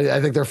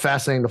I think they're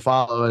fascinating to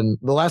follow. And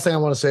the last thing I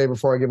want to say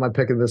before I give my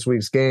pick of this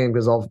week's game,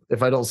 because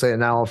if I don't say it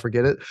now, I'll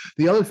forget it.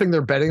 The other thing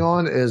they're betting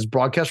on is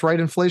broadcast right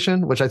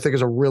inflation, which I think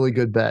is a really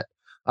good bet.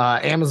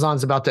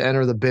 Amazon's about to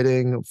enter the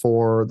bidding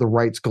for the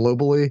rights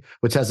globally,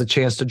 which has a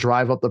chance to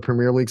drive up the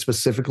Premier League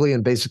specifically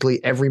in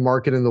basically every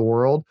market in the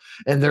world.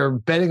 And they're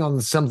betting on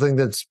something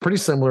that's pretty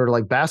similar to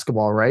like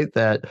basketball, right?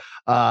 That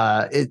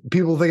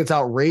people think it's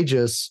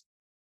outrageous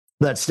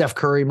that Steph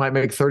Curry might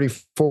make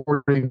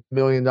 $30-40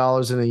 million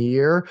in a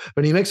year,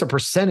 but he makes a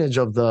percentage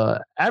of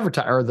the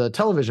the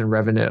television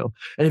revenue.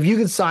 And if you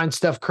can sign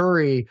Steph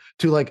Curry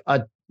to like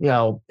a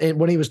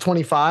when he was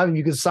 25,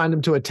 you could sign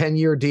him to a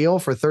 10-year deal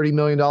for $30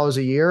 million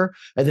a year.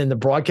 And then the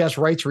broadcast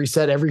rights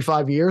reset every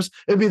 5 years.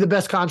 It'd be the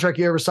best contract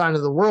you ever signed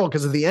in the world.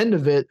 Cause at the end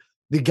of it,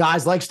 the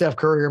guys like Steph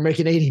Curry are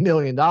making $80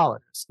 million.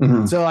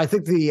 Mm-hmm. So I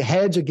think the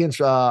hedge against,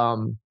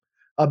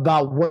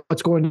 about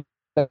what's going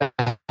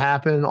to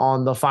happen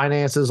on the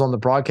finances on the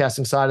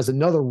broadcasting side is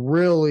another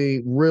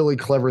really, really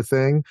clever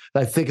thing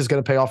that I think is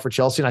going to pay off for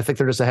Chelsea. And I think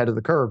they're just ahead of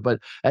the curve. But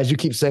as you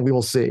keep saying, we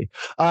will see.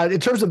 In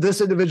terms of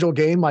this individual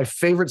game, my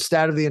favorite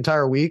stat of the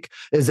entire week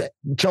is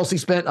Chelsea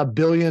spent $1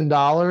 billion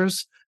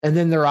and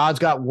then their odds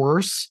got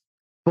worse.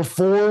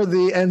 Before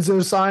the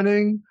Enzo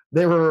signing,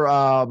 they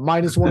were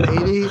minus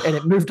 180 and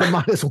it moved to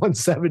minus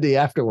 170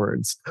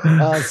 afterwards.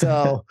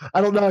 So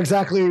I don't know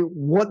exactly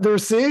what they're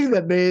seeing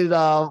that made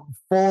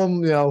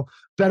Fulham,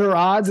 better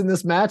odds in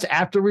this match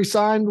after we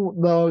signed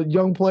the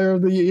young player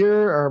of the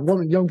year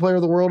or young player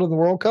of the world in the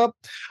World Cup.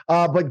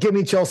 But give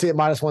me Chelsea at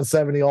minus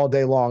 170 all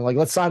day long. Like,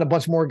 let's sign a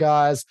bunch more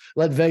guys.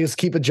 Let Vegas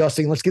keep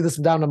adjusting. Let's get this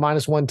down to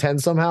minus 110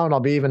 somehow, and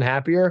I'll be even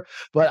happier.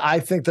 But I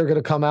think they're going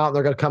to come out and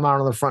they're going to come out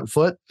on the front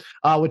foot,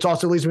 which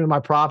also leads me to my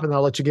prop, and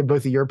I'll let you give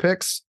both of your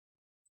picks.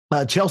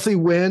 Chelsea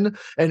win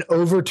and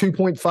over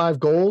 2.5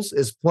 goals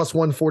is plus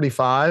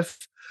 145.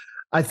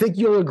 I think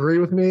you'll agree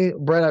with me,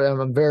 Brett.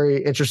 I'm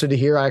very interested to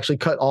hear. I actually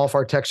cut off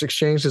our text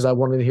exchange because I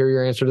wanted to hear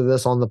your answer to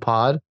this on the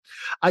pod.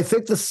 I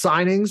think the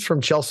signings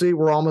from Chelsea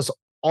were almost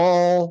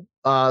all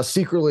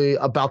secretly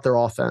about their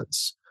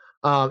offense.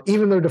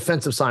 Even their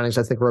defensive signings,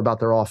 I think, were about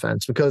their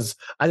offense, because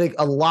I think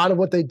a lot of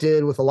what they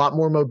did with a lot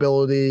more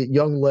mobility,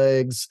 young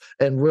legs,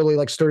 and really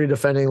like sturdy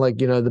defending, like,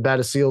 the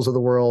Badiashile of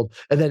the world.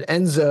 And then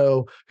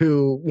Enzo,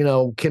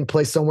 who, can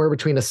play somewhere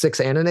between a 6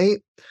 and an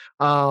 8.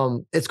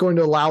 It's going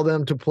to allow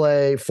them to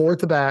play 4 at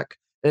the back,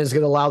 and it's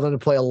going to allow them to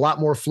play a lot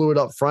more fluid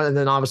up front. And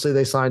then obviously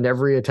they signed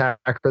every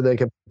attacker they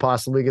could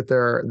possibly get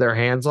their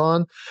hands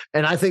on.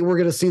 And I think we're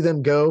going to see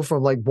them go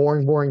from like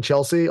boring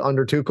Chelsea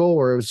under Tuchel,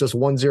 where it was just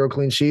 1-0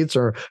 clean sheets,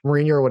 or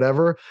Mourinho or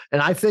whatever.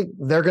 And I think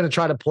they're going to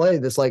try to play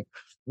this like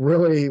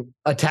really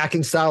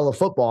attacking style of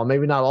football.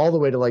 Maybe not all the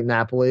way to like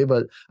Napoli,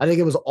 but I think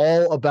it was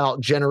all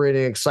about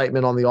generating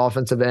excitement on the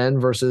offensive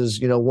end versus,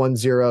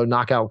 1-0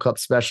 knockout cup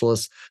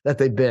specialists that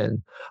they've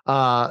been.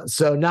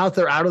 So now that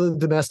they're out of the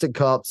domestic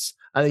cups,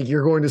 I think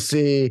you're going to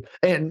see,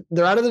 and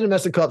they're out of the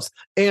domestic cups,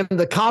 and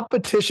the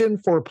competition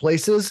for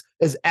places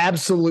is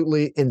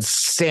absolutely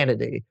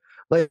insanity.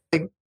 Like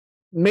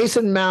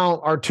Mason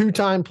Mount, our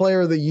 2-time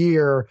player of the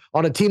year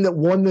on a team that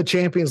won the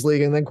Champions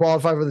League and then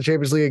qualified for the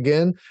Champions League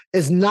again,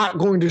 is not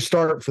going to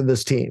start for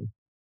this team.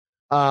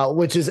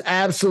 Which is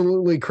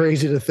absolutely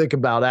crazy to think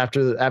about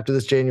after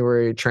this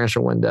January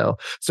transfer window.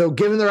 So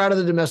given they're out of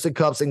the domestic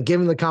cups and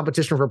given the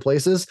competition for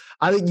places,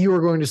 I think you are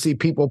going to see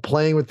people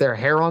playing with their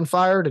hair on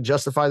fire to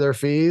justify their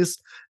fees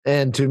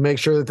and to make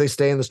sure that they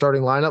stay in the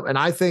starting lineup. And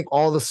I think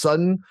all of a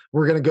sudden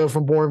we're going to go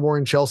from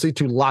boring Chelsea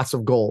to lots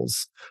of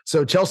goals.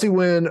 So Chelsea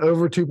win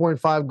over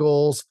 2.5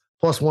 goals.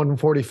 Plus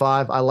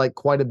 145, I like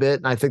quite a bit.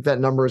 And I think that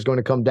number is going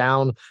to come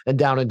down and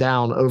down and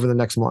down over the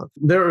next month.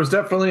 There was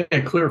definitely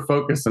a clear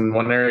focus in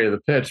one area of the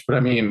pitch. But I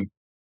mean,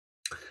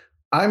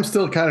 I'm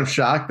still kind of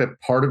shocked that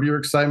part of your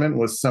excitement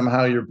was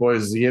somehow your boy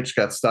Ziyech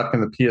got stuck in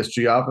the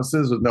PSG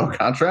offices with no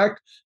contract.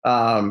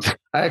 I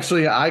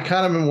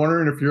kind of been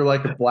wondering if you're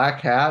like a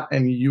black hat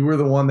and you were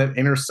the one that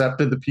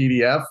intercepted the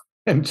PDF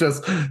and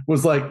just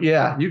was like,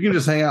 yeah, you can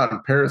just hang out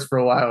in Paris for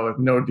a while with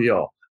no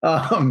deal.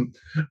 But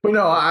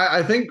no,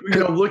 I think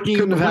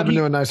couldn't have happened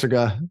to a nicer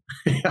guy.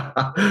 Yeah,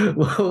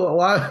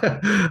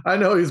 I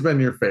know he's been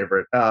your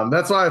favorite.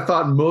 That's why I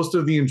thought most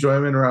of the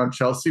enjoyment around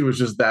Chelsea was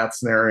just that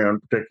scenario in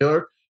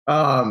particular.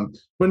 But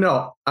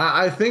no,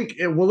 I think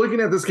we're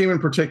looking at this game in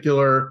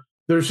particular.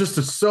 There's just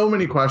so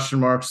many question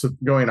marks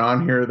going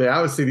on here.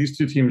 These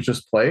two teams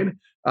just played.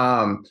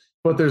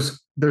 But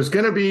there's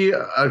going to be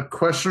a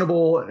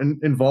questionable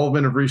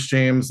involvement of Reece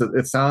James.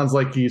 It sounds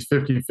like he's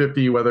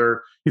 50-50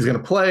 whether he's going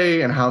to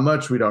play and how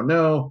much, we don't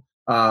know.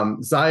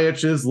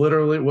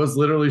 Ziyech was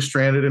literally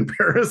stranded in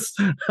Paris.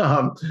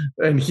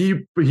 And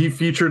he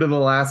featured in the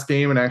last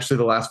game and actually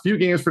the last few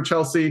games for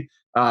Chelsea.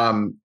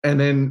 And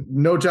then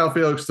no João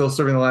Felix still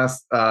serving the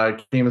last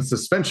game in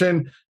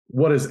suspension.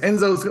 What is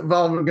Enzo's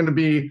involvement going to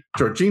be?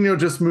 Jorginho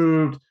just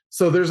moved.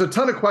 So there's a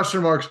ton of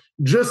question marks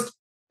just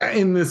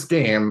in this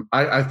game.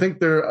 I think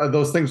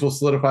those things will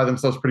solidify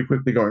themselves pretty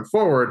quickly going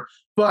forward.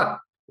 But a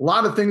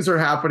lot of things are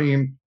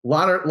happening. A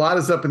lot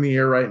is up in the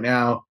air right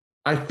now.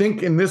 I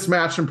think in this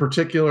match in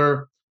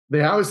particular,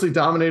 they obviously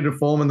dominated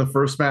Fulham in the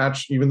first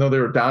match, even though they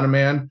were down a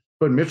man.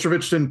 But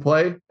Mitrovic didn't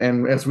play.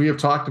 And as we have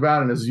talked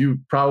about, and as you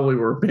probably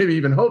were maybe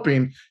even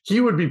hoping,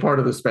 he would be part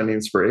of the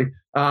spending spree.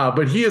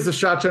 But he is a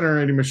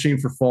shot-generating machine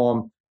for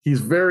Fulham.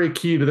 He's very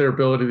key to their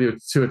ability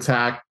to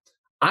attack.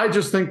 I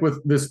just think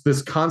with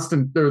this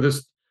constant, or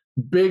this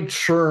big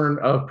churn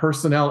of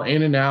personnel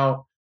in and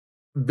out,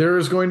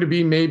 there's going to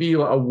be maybe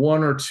a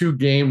 1 or 2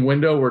 game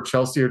window where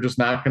Chelsea are just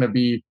not going to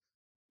be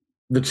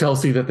the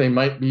Chelsea that they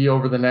might be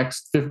over the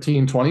next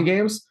 15, 20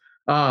 games.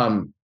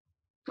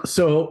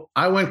 So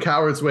I went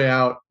coward's way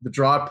out, the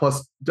draw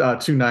plus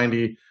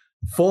 290.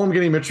 Fulham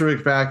getting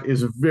Mitrovic back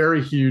is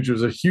very huge. It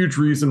was a huge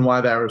reason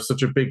why there was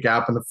such a big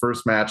gap in the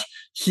first match.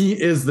 He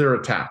is their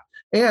attack.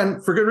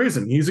 And for good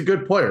reason. He's a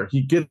good player.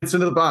 He gets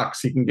into the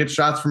box. He can get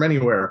shots from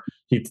anywhere.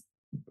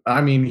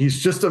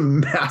 He's just a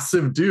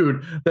massive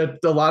dude that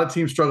a lot of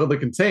teams struggle to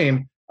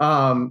contain.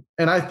 And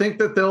I think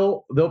that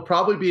they'll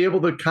probably be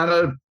able to kind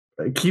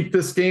of keep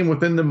this game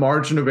within the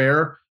margin of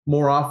error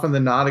more often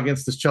than not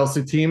against this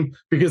Chelsea team,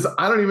 because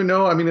I don't even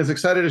know. I mean, as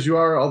excited as you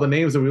are, all the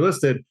names that we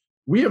listed,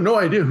 we have no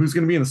idea who's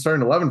going to be in the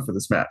starting 11 for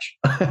this match.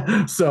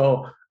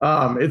 So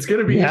it's going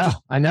to be,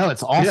 I know,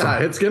 it's awesome. Yeah,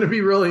 it's going to be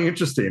really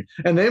interesting.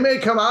 And they may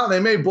come out and they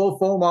may blow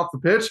Fulham off the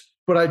pitch,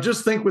 but I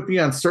just think with the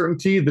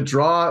uncertainty, the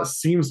draw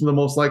seems the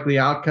most likely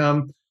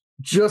outcome,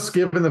 just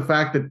given the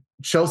fact that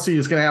Chelsea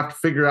is going to have to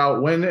figure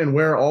out when and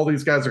where all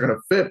these guys are going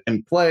to fit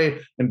and play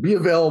and be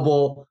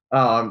available.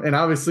 And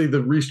obviously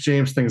the Reece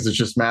James thing is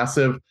just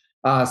massive.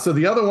 So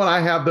the other one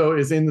I have, though,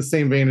 is in the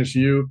same vein as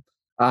you.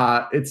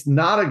 It's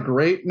not a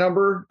great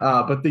number,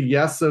 but the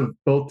yes of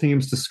both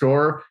teams to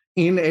score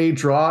in a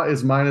draw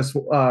is minus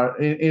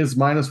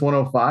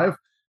 105.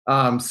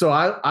 So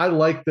I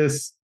like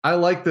this. I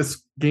like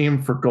this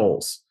game for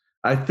goals.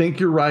 I think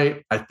you're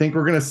right. I think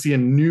we're going to see a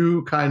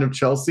new kind of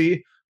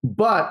Chelsea,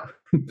 but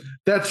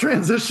that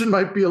transition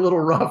might be a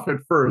little rough at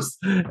first.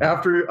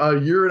 After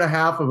a year and a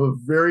half of a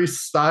very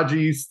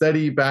stodgy,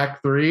 steady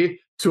back three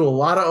to a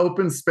lot of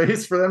open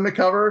space for them to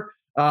cover,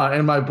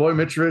 and my boy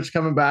Mitrovic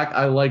coming back,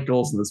 I like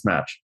goals in this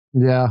match.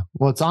 Yeah,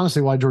 well, it's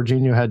honestly why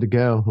Jorginho had to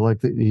go.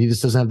 He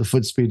just doesn't have the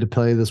foot speed to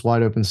play this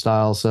wide open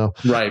style. So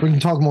right. We can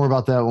talk more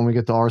about that when we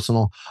get to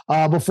Arsenal.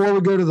 Before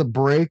we go to the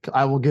break,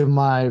 I will give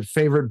my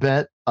favorite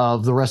bet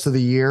of the rest of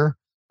the year.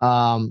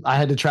 I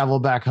had to travel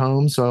back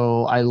home,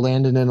 so I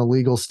landed in a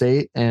legal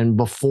state. And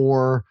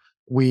before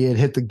we had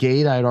hit the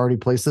gate, I had already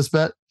placed this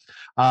bet.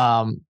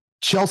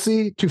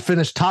 Chelsea to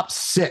finish top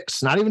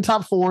 6, not even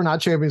top 4,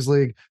 not Champions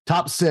League,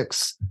 top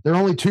 6. They're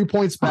only 2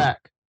 points back.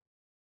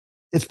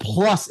 It's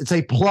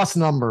a plus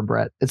number,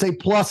 Brett. It's a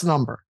plus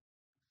number.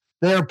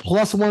 They're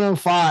plus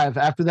 105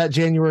 after that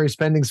January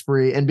spending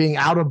spree and being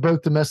out of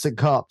both domestic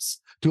cups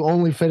to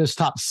only finish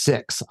top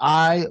 6.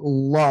 I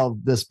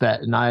love this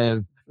bet, and I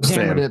have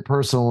hammered it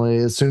personally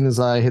as soon as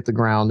I hit the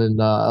ground in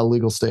a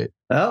legal state.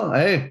 Well,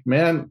 hey,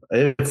 man,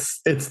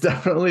 it's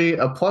definitely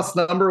a plus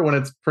number when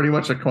it's pretty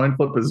much a coin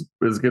flip is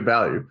good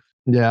value.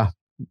 Yeah,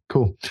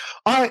 cool.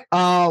 All right,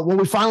 well,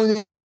 we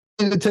finally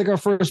to take our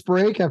first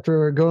break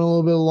after going a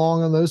little bit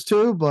long on those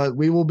two, but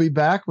we will be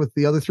back with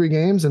the other 3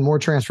 games and more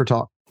transfer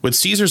talk. With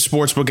Caesars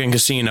Sportsbook and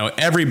Casino,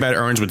 every bet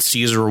earns with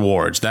Caesar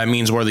Rewards. That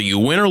means whether you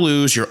win or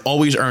lose, you're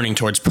always earning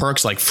towards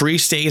perks like free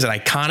stays at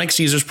iconic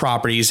Caesars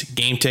properties,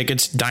 game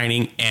tickets,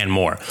 dining, and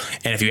more.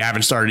 And if you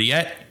haven't started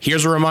yet,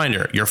 here's a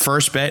reminder. Your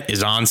first bet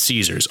is on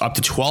Caesars, up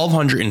to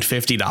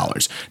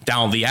 $1,250.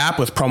 Download the app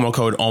with promo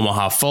code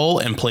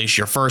OMAHAFULL and place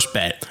your first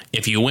bet.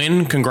 If you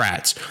win,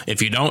 congrats.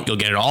 If you don't, you'll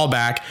get it all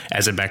back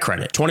as a bet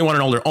credit. 21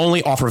 and older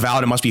only. Offer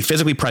valid and must be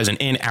physically present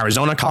in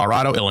Arizona,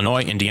 Colorado,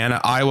 Illinois, Indiana,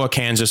 Iowa,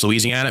 Kansas,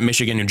 Louisiana,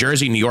 Michigan, New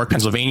Jersey, New York,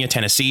 Pennsylvania,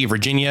 Tennessee,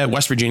 Virginia,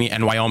 West Virginia,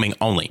 and Wyoming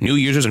only. New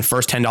users and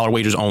first $10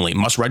 wagers only.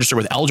 Must register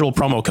with eligible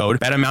promo code.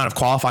 Bet amount of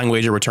qualifying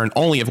wager returned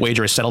only if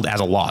wager is settled as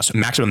a loss.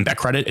 Maximum bet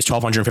credit is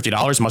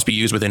 $1,250. Must be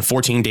used within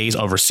 14 days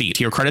of receipt.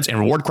 Tier credits and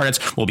reward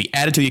credits will be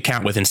added to the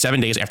account within 7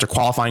 days after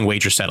qualifying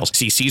wager settles.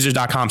 See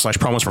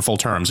Caesars.com/promos for full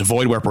terms.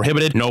 Void where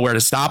prohibited. Nowhere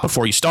to stop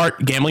before you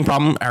start. Gambling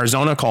problem?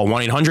 Arizona? Call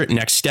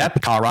 1-800-NEXT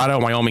STEP.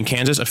 Colorado, Wyoming,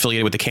 Kansas,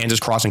 affiliated with the Kansas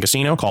Crossing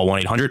Casino. Call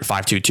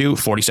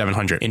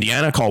 1-800-522-4700.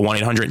 Indiana? Call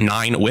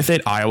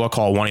 1-800-9-WITH-IT. Iowa,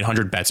 call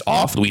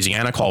 1-800-BETS-OFF.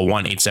 Louisiana, call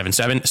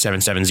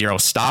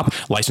 1-877-770-STOP.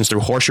 Licensed through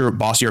Horseshoe,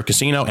 Bossier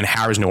Casino, and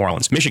Harrah's, New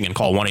Orleans. Michigan,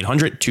 call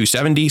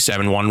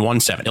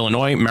 1-800-270-7117.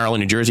 Illinois,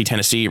 Maryland, New Jersey,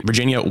 Tennessee,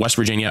 Virginia, West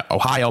Virginia,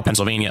 Ohio,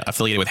 Pennsylvania,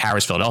 affiliated with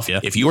Harrah's, Philadelphia.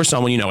 If you or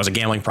someone you know has a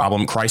gambling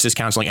problem, crisis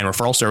counseling and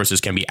referral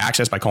services can be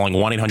accessed by calling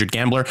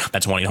 1-800-GAMBLER.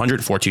 That's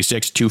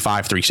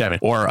 1-800-426-2537.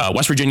 Or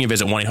West Virginia,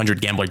 visit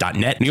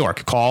 1-800-GAMBLER.net. New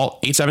York, call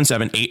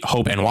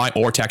 877-8-HOPE-NY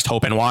or text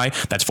HOPE-NY.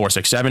 That's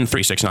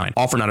 467-369.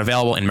 Offer not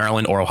available in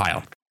Maryland or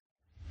Ohio.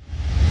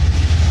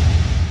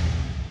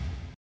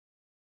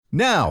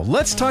 Now,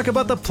 let's talk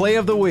about the play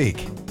of the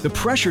week. The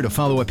pressure to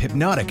follow up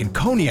Hypnotic and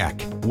Cognac,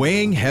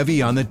 weighing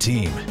heavy on the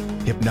team.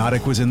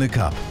 Hypnotic was in the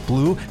cup,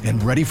 blue,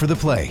 and ready for the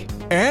play.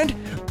 And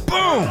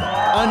boom!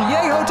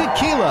 Añejo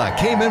Tequila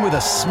came in with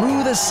a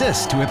smooth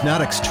assist to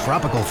Hypnotic's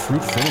tropical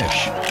fruit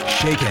finish.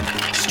 Shaken,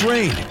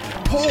 strained,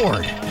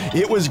 poured.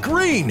 It was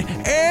green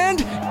and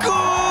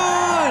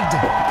good!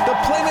 The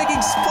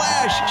playmaking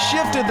splash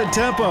shifted the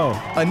tempo.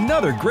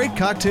 Another great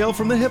cocktail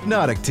from the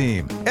Hypnotic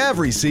team.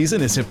 Every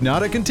season is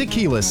Hypnotic and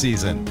Tequila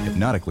season.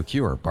 Hypnotic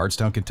Liqueur,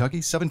 Bardstown,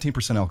 Kentucky,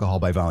 17% alcohol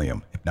by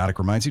volume. Hypnotic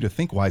reminds you to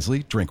think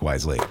wisely, drink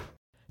wisely.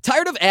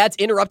 Tired of ads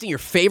interrupting your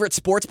favorite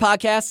sports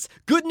podcasts?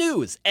 Good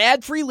news!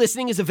 Ad-free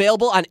listening is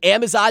available on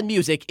Amazon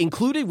Music,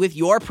 included with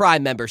your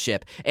Prime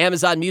membership.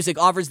 Amazon Music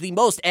offers the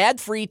most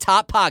ad-free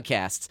top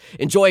podcasts.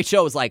 Enjoy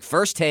shows like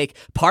First Take,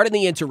 Pardon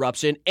the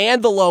Interruption,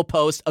 and The Low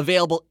Post,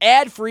 available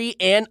ad-free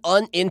and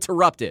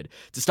uninterrupted.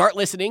 To start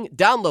listening,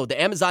 download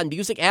the Amazon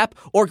Music app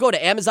or go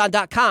to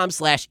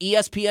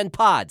amazon.com/ESPN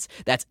Pods.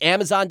 That's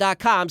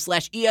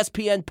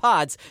amazon.com/ESPN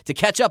Pods to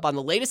catch up on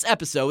the latest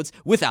episodes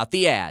without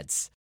the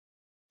ads.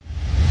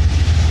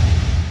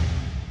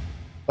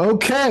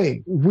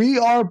 Okay, we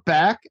are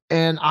back,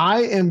 and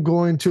I am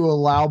going to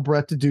allow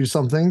Brett to do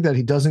something that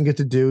he doesn't get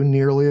to do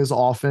nearly as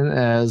often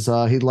as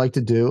he'd like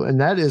to do,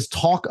 and that is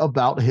talk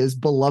about his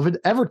beloved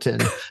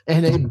Everton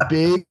and a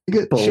big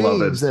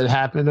change that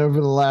happened over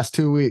the last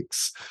 2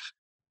 weeks.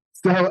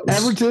 So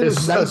Everton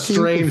is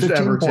 19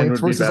 15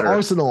 points versus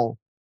Arsenal.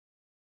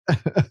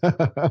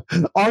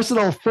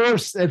 Arsenal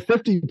first at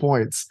 50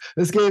 points.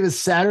 This game is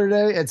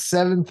Saturday at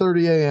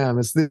 7:30 a.m.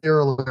 It's the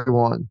early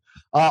one.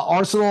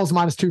 Arsenal is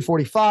minus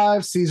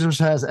 245. Caesars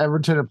has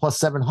Everton at plus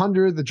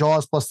 700. The draw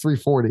is plus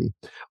 340.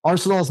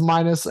 Arsenal is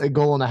minus a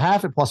goal and a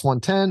half at plus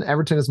 110.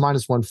 Everton is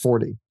minus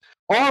 140.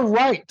 All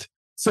right.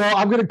 So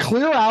I'm going to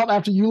clear out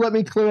after you let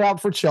me clear out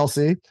for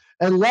Chelsea.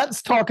 And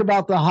let's talk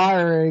about the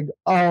hiring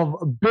of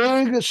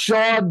Big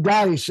Sean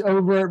Dyche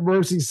over at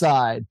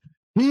Merseyside.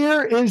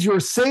 Here is your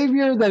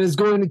savior that is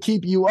going to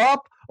keep you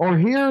up, or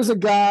here's a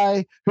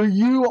guy who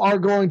you are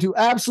going to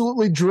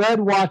absolutely dread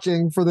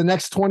watching for the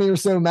next 20 or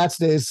so match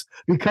days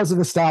because of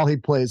the style he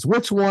plays.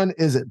 Which one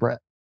is it, Brett?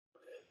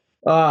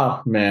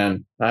 Oh,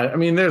 man. I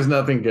mean, there's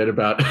nothing good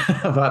about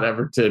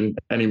Everton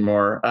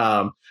anymore.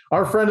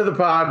 Our friend of the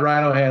pod,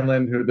 Ryan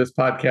O'Hanlon, who this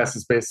podcast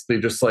is basically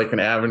just like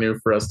an avenue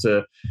for us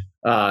to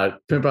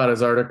pimp out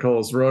his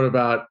articles, wrote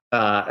about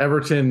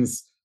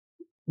Everton's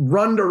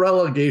run to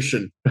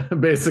relegation,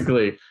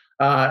 basically.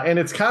 And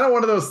it's kind of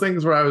one of those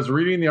things where I was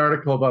reading the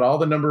article about all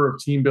the number of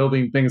team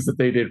building things that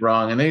they did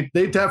wrong, and they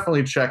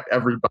definitely checked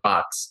every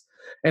box.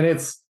 And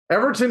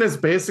Everton is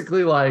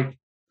basically like,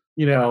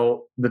 you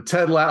know,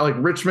 like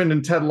Richmond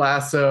and Ted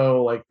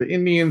Lasso, like the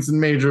Indians in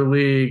Major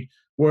League,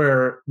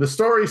 where the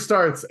story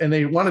starts and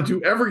they want to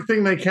do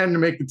everything they can to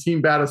make the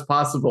team bad as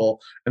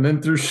possible. And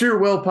then through sheer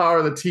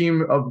willpower, this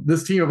team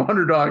of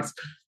underdogs,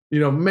 you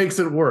know, makes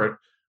it work.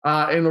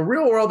 In the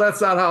real world,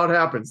 that's not how it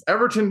happens.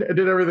 Everton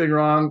did everything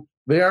wrong.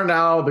 They are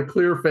now the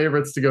clear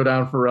favorites to go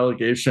down for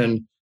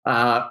relegation.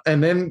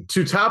 And then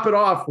to top it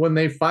off, when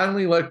they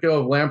finally let go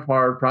of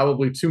Lampard,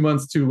 probably 2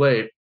 months too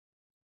late,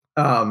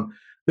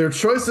 their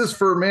choices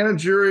for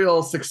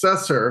managerial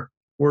successor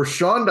were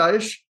Sean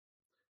Dyche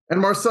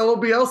and Marcelo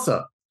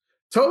Bielsa.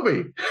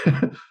 Toby,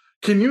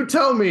 can you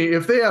tell me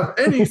if they have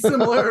any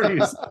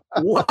similarities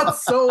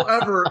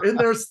whatsoever in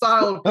their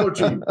style of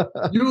coaching?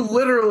 You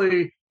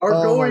literally are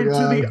going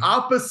to the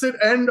opposite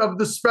end of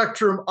the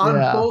spectrum on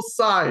both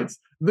sides.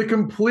 The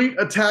complete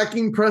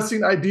attacking,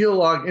 pressing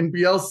ideologue in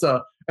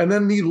Bielsa, and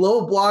then the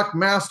low block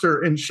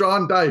master in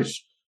Sean Dyche.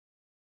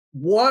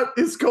 What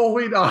is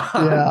going on?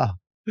 Yeah.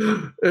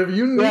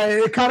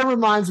 It kind of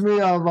reminds me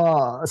of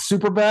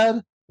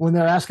Superbad when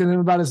they're asking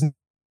him about his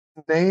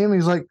name.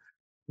 He's like,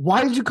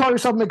 why did you call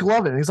yourself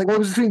McLovin? He's like, well, it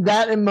was between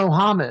that and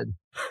Mohammed.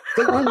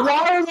 Like, well,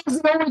 why are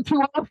those the only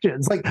two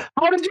options? Like,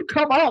 how did you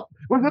come up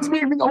with this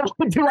being the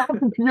only two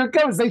options for your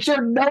coach? They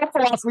share no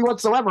philosophy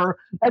whatsoever,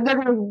 and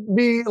they're going to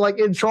be like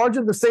in charge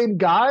of the same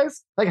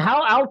guys. Like,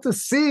 how out to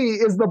sea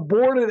is the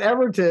board at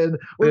Everton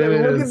when they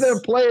look at their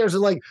players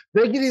and like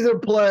they can either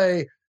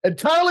play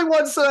entirely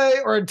one way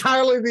or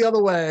entirely the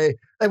other way,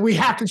 and we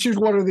have to choose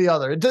one or the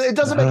other. It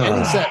doesn't make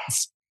any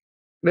sense.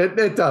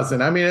 It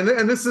doesn't. I mean,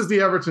 and this is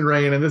the Everton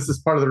reign, and this is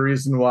part of the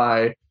reason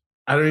why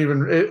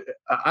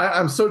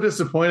I'm so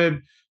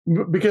disappointed,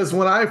 because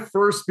when I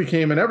first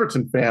became an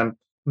Everton fan,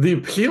 the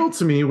appeal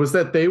to me was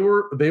that they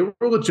were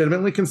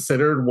legitimately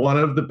considered one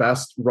of the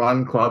best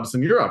run clubs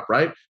in Europe,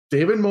 right?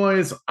 David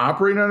Moyes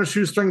operating on a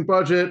shoestring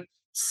budget,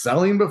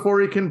 selling before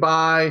he can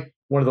buy,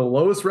 one of the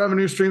lowest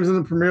revenue streams in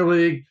the Premier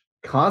League,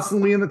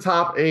 constantly in the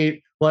top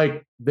 8.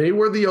 Like, they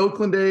were the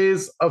Oakland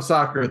A's of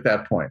soccer at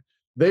that point.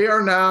 They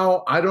are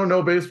now, I don't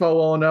know baseball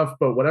well enough,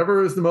 but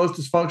whatever is the most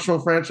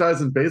dysfunctional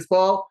franchise in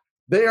baseball,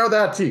 they are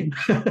that team.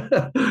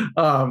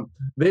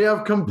 They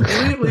have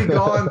completely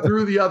gone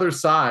through the other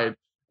side.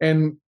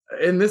 And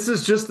this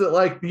is just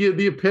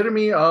the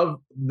epitome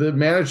of the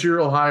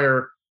managerial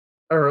hire,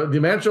 or the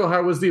managerial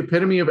hire was the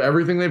epitome of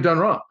everything they've done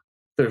wrong.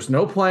 There's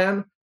no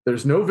plan.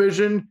 There's no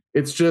vision.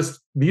 It's just,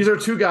 these are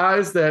two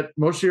guys that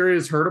Moshiri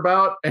has heard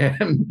about,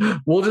 and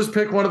we'll just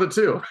pick one of the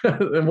two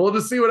and we'll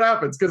just see what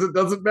happens, because it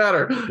doesn't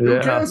matter. Yeah. Who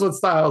cares what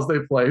styles they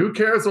play? Who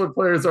cares what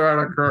players are on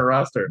our current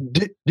roster?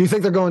 Do you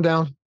think they're going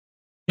down?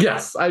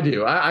 Yes, I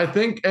do. I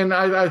think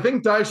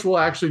Dyche will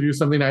actually do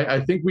something. I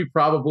think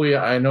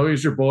I know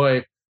he's your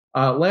boy.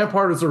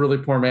 Lampard is a really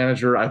poor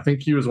manager. I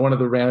think he was one of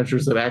the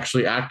managers that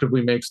actually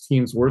actively makes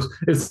teams worse,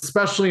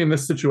 especially in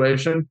this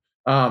situation.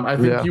 I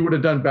think he would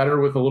have done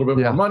better with a little bit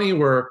more money,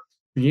 where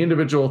the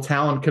individual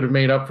talent could have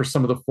made up for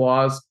some of the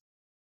flaws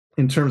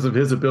in terms of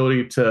his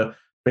ability to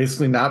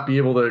basically not be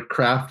able to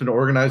craft an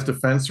organized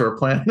defense or a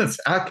plan in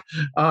attack.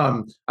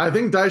 I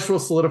think Dyche will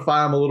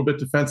solidify them a little bit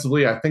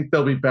defensively. I think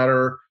they'll be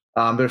better.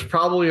 There's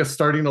probably a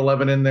starting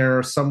 11 in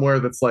there somewhere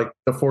that's like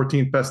the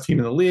 14th best team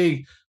in the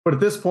league. But at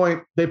this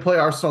point, they play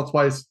Arsenal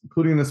twice,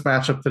 including this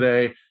matchup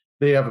today.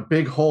 They have a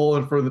big hole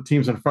in for the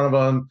teams in front of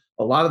them.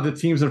 A lot of the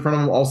teams in front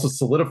of them also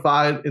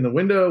solidified in the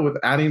window with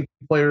adding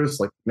players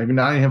like maybe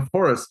Nottingham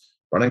Forest,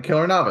 running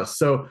Keylor Navas.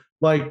 So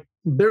like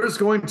there's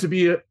going to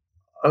be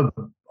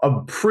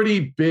a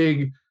pretty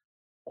big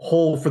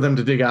hole for them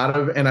to dig out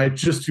of. And I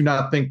just do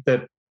not think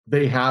that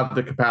they have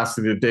the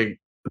capacity to dig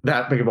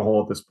that big of a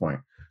hole at this point.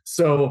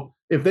 So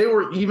if they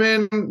were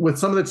even with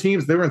some of the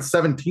teams, they were in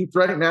 17th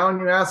right now, and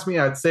you ask me,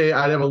 I'd say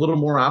I'd have a little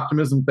more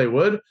optimism if they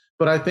would.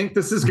 But I think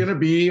this is going to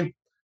be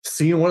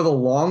seeing one of the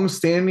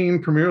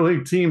long-standing Premier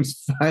League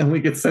teams finally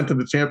get sent to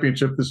the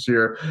championship this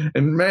year.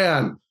 And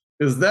man,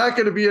 is that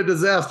going to be a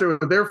disaster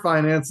with their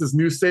finances,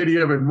 new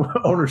stadium, and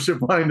ownership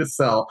wanting to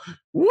sell?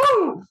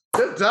 Woo!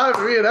 Good time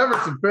to be an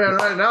Everton fan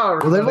right now.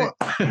 Well,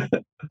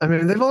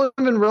 they've only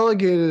been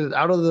relegated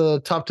out of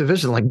the top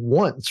division like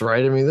once,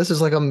 right? I mean, this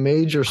is like a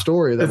major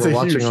story that we're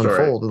watching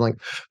unfold. And like,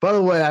 by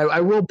the way,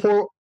 I will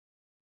pour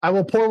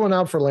one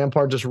out for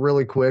Lampard just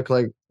really quick.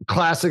 Like,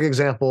 classic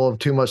example of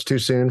too much too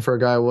soon for a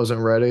guy who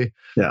wasn't ready.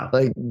 Yeah.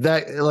 Like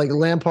that, like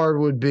Lampard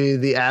would be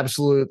the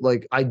absolute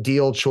like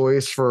ideal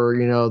choice for,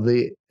 you know,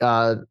 the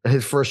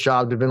his first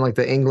job to have been like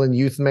the England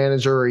youth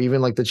manager or even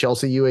like the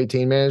Chelsea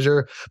U18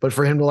 manager. But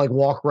for him to like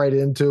walk right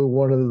into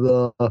one of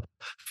the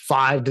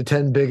 5 to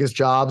 10 biggest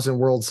jobs in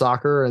world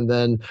soccer, and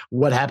then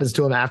what happens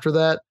to him after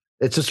that,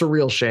 it's just a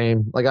real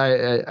shame. Like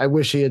I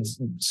wish he had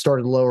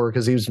started lower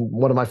because he was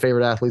one of my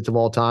favorite athletes of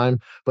all time.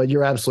 But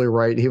you're absolutely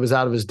right. He was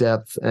out of his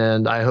depth,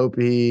 and I hope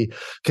he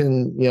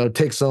can, you know,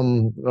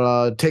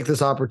 take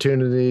this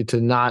opportunity to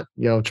not,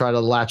 you know, try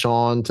to latch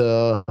on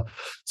to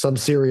some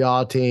Serie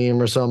A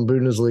team or some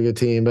Bundesliga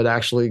team, but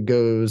actually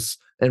goes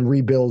and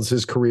rebuilds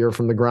his career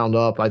from the ground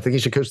up. I think he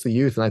should coach the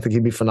youth, and I think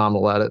he'd be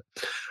phenomenal at it.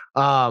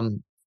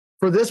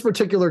 For this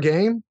particular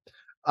game.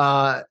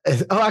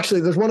 Actually,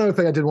 there's one other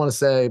thing I did want to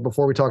say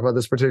before we talk about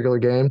this particular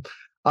game.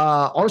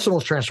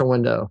 Arsenal's transfer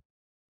window.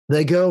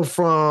 They go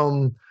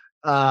from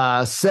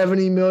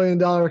 $70 million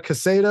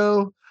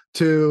Caicedo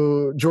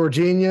to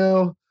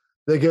Jorginho.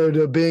 They go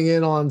to being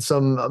in on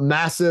some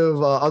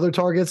massive other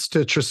targets to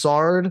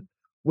Trossard.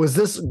 Was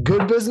this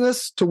good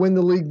business to win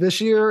the league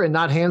this year and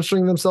not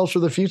hamstring themselves for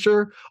the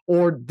future?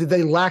 Or did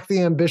they lack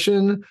the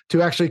ambition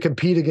to actually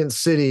compete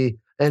against City,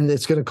 and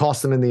it's going to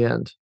cost them in the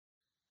end?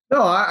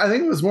 No, I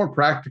think it was more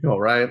practical,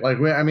 right? Like,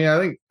 I mean, I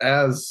think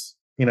as,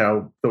 you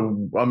know,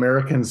 the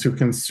Americans who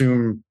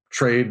consume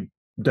trade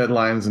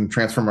deadlines and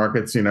transfer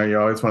markets, you know, you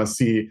always want to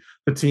see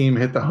the team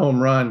hit the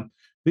home run.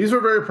 These were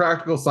very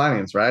practical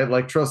signings, right?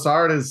 Like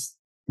Trossard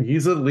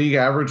he's a league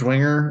average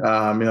winger.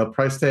 You know,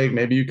 price tag,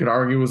 maybe you could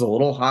argue was a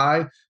little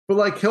high, but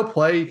like he'll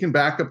play, he can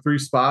back up 3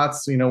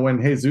 spots. You know,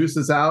 when Jesus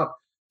is out,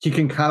 he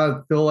can kind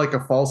of fill like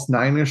a false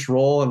 9-ish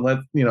role and let,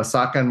 you know,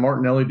 Saka and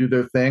Martinelli do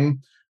their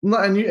thing.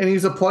 And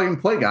he's a plug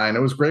and play guy. And it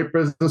was great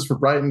business for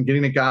Brighton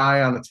getting a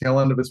guy on the tail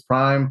end of his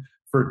prime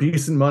for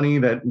decent money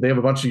that they have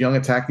a bunch of young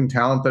attacking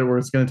talent that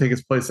was going to take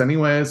his place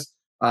anyways.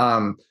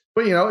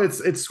 But, you know,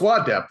 it's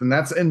squad depth,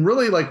 and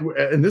really like,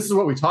 and this is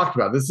what we talked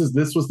about. This was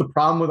the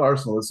problem with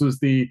Arsenal. This was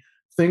the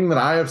thing that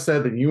I have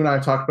said that you and I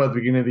talked about at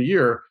the beginning of the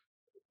year.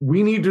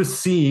 We need to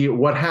see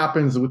what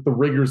happens with the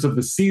rigors of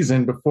the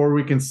season before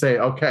we can say,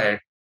 okay,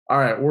 all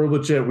right, we're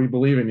legit. We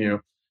believe in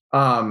you.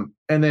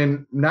 And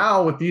then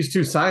now with these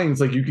 2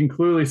 signings, like you can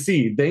clearly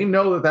see they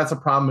know that that's a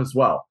problem as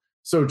well.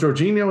 So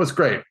Jorginho is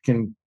great,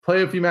 can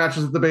play a few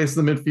matches at the base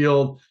of the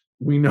midfield.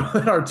 We know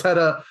that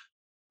Arteta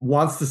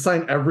wants to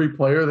sign every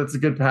player that's a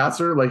good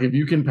passer. Like if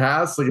you can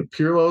pass, like if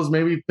Pirlo's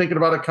maybe thinking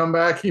about a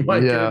comeback, he might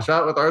get a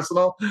shot with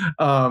Arsenal.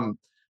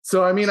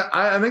 So, I mean,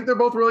 I think they're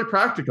both really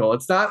practical.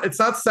 It's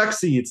not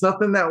sexy. It's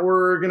nothing that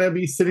we're going to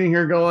be sitting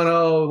here going,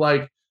 oh,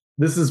 like,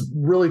 this is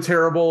really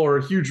terrible or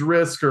a huge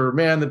risk, or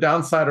man, the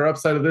downside or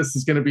upside of this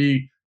is going to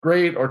be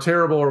great or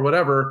terrible or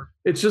whatever.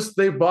 It's just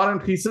they've bought in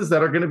pieces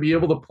that are going to be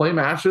able to play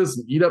matches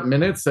and eat up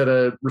minutes at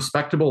a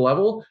respectable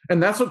level.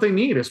 And that's what they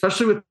need,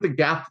 especially with the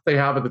gap that they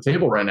have at the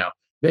table right now.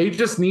 They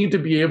just need to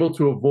be able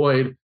to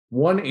avoid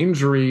one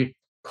injury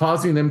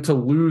causing them to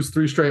lose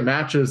 3 straight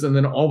matches, and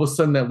then all of a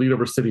sudden that lead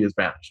over City is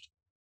vanished.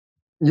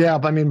 Yeah,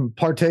 but I mean,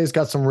 Partey's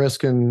got some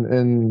risk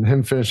in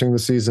him finishing the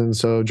season.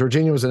 So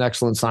Jorginho was an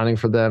excellent signing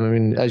for them. I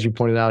mean, as you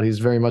pointed out, he's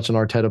very much an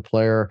Arteta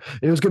player.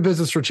 It was good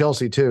business for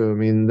Chelsea too. I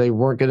mean, they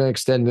weren't going to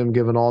extend him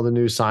given all the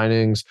new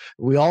signings.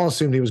 We all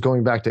assumed he was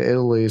going back to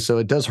Italy. So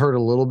it does hurt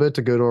a little bit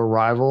to go to a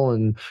rival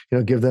and, you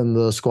know, give them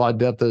the squad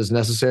depth that is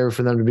necessary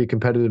for them to be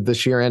competitive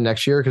this year and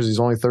next year, because he's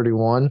only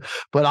 31.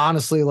 But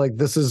honestly, like,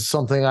 this is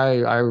something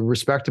I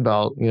respect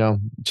about, you know,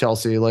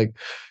 Chelsea. Like,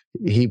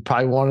 he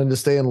probably wanted to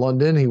stay in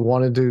London. He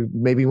wanted to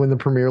maybe win the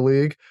Premier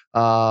League.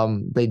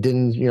 They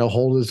didn't, you know,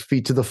 hold his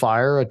feet to the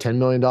fire. A $10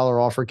 million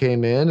offer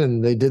came in,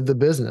 and they did the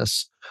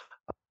business.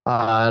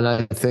 And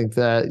I think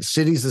that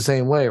City's the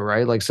same way,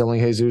 right? Like selling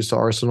Jesus to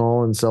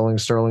Arsenal and selling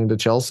Sterling to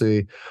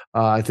Chelsea.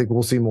 I think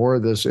we'll see more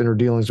of this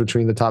interdealings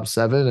between the top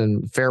 7,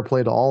 and fair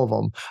play to all of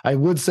them. I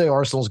would say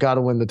Arsenal's got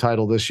to win the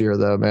title this year,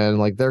 though, man.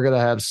 Like they're going to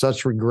have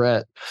such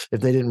regret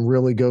if they didn't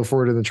really go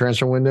for it in the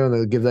transfer window and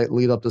they give that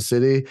lead up to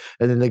City.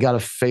 And then they got to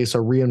face a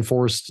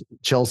reinforced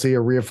Chelsea,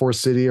 a reinforced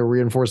City, a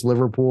reinforced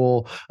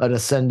Liverpool, an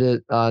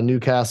ascendant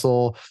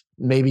Newcastle,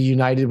 maybe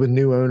United with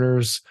new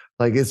owners.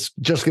 Like it's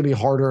just going to be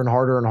harder and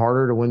harder and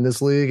harder to win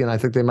this league. And I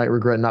think they might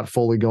regret not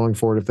fully going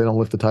for it if they don't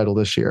lift the title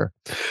this year.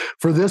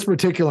 For this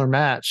particular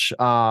match,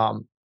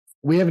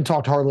 we haven't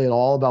talked hardly at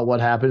all about what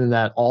happened in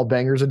that all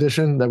bangers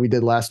edition that we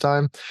did last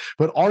time,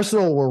 but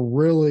Arsenal were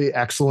really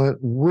excellent,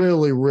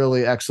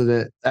 really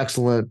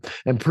excellent,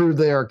 and proved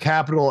they are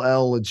capital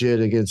L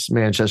legit against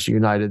Manchester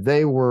United.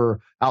 They were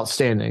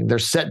outstanding. Their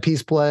set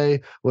piece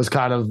play was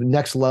kind of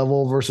next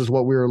level versus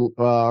what we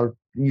were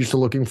used to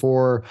looking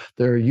for.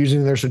 They're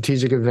using their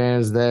strategic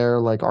advantage there.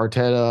 Like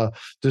Arteta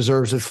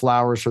deserves his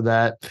flowers for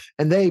that.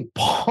 And they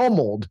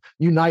pummeled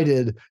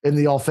United in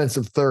the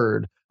offensive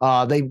third.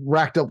 They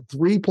racked up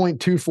 3.24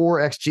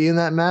 XG in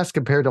that match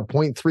compared to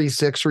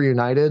 0.36 for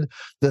United.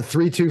 The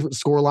 3-2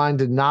 scoreline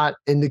did not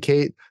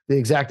indicate the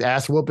exact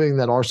ass whooping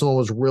that Arsenal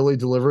was really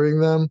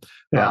delivering them.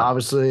 Yeah.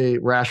 Obviously,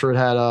 Rashford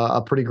had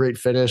a pretty great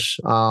finish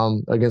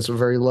against a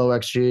very low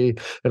XG,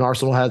 and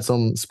Arsenal had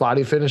some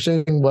spotty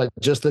finishing, but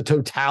just the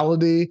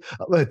totality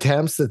of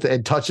attempts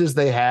and touches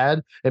they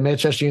had in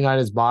Manchester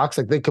United's box,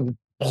 like they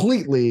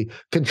completely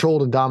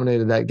controlled and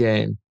dominated that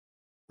game.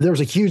 There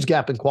was a huge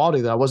gap in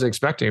quality that I wasn't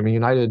expecting. I mean,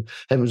 United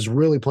was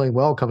really playing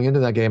well coming into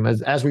that game.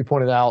 As we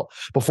pointed out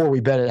before we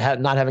bet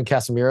it, not having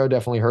Casemiro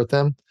definitely hurt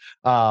them,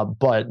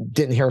 but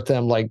didn't hurt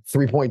them like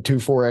 3.24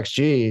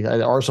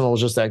 XG. Arsenal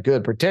was just that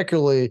good,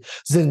 particularly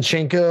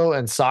Zinchenko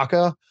and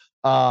Saka.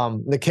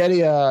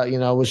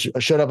 Nketiah,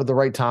 showed up at the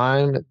right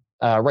time.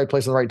 Right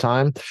place at the right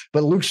time.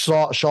 But Luke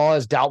Shaw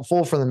is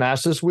doubtful for the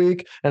match this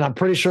week. And I'm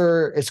pretty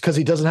sure it's because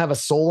he doesn't have a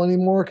soul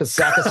anymore because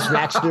Saka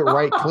snatched it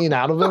right clean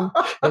out of him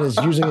and is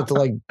using it to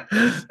like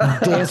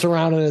dance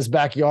around in his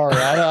backyard.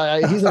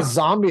 He's a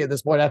zombie at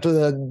this point after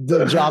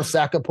the job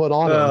Saka put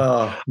on him.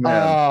 Oh,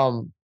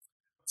 man.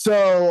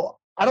 So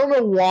I don't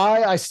know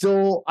why I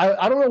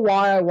don't know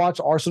why I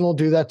watch Arsenal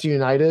do that to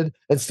United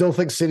and still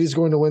think City's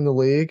going to win the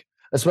league,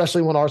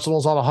 especially when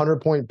Arsenal's on a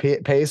 100-point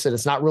pace and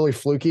it's not really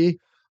fluky.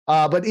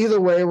 But either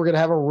way, we're going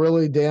to have a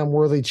really damn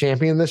worthy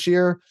champion this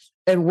year.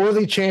 And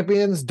worthy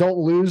champions don't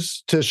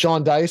lose to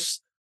Sean Dice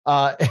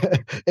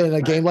in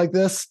a game like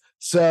this.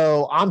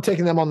 So I'm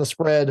taking them on the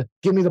spread.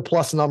 Give me the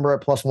plus number at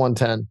plus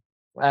 110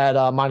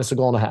 at minus a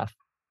goal and a half.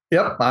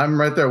 Yep,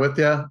 I'm right there with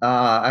you.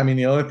 I mean,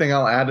 the only thing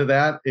I'll add to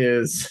that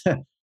is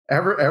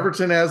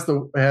Everton has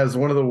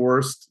one of the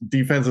worst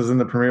defenses in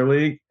the Premier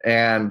League,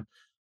 and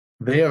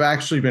they have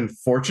actually been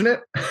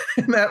fortunate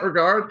in that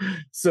regard.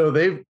 So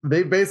they've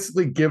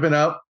basically given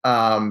up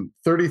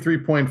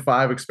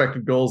 33.5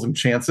 expected goals and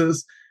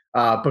chances.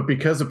 But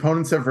because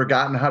opponents have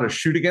forgotten how to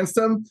shoot against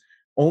them,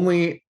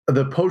 only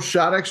the post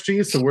shot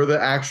XG, so where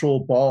the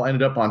actual ball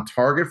ended up on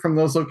target from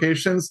those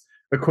locations,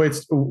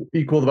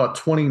 equal to about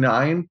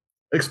 29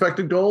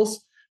 expected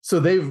goals.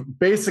 So they've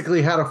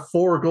basically had a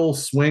 4-goal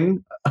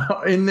swing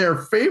in their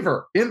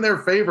favor when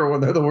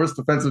they're the worst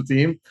defensive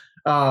team.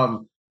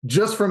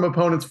 Just from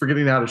opponents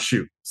forgetting how to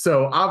shoot.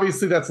 So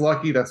obviously that's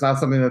lucky. That's not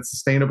something that's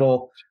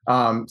sustainable.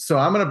 So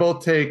I'm going to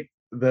both take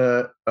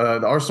the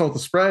Arsenal with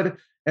the spread,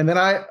 and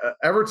then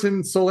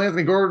Everton sold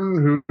Anthony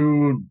Gordon,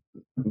 who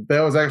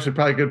that was actually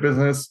probably good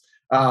business.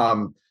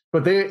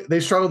 But they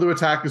struggled to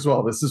attack as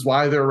well. This is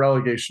why they're a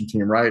relegation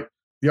team, right?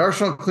 The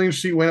Arsenal clean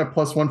sheet went at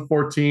plus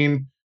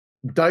 114.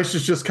 Dice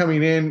is just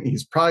coming in.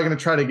 He's probably going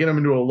to try to get them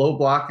into a low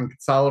block and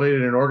consolidate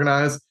it and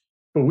organize.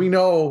 But we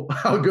know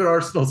how good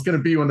Arsenal is going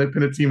to be when they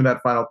pin a team in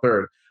that final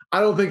third.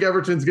 I don't think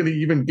Everton's going to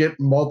even get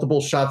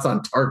multiple shots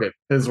on target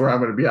is where I'm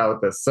going to be at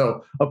with this.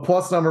 So a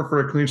plus number for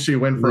a clean sheet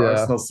win for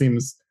Arsenal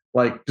seems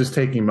like just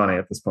taking money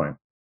at this point.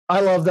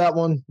 I love that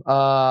one.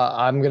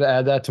 I'm going to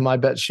add that to my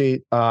bet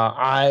sheet.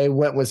 I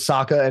went with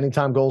Saka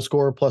anytime goal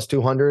scorer plus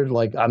 200.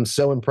 Like I'm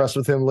so impressed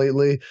with him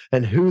lately.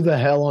 And who the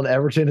hell on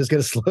Everton is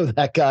going to slow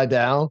that guy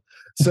down?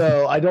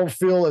 So I don't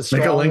feel as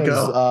strong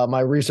as my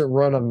recent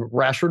run of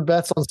Rashford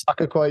bets on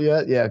Saka quite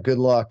yet. Yeah, good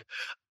luck.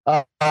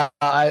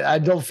 I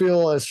don't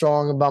feel as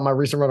strong about my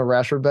recent run of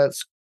Rashford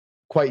bets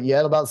quite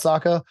yet about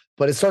Saka,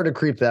 but it started to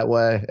creep that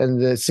way.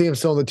 And seeing him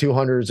still in the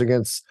 200s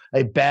against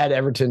a bad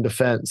Everton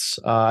defense,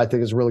 I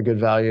think is really good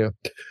value.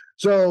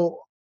 So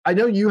I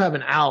know you have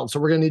an out, so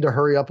we're going to need to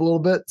hurry up a little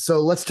bit. So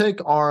let's take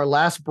our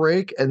last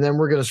break, and then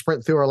we're going to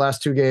sprint through our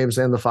last 2 games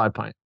and the 5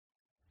 pint.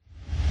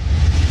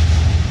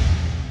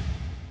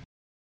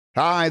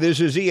 Hi, this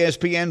is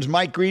ESPN's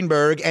Mike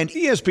Greenberg, and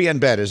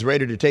ESPN Bet is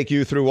ready to take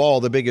you through all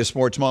the biggest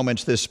sports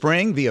moments this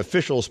spring. The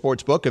official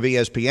sports book of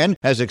ESPN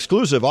has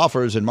exclusive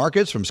offers and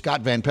markets from Scott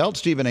Van Pelt,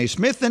 Stephen A.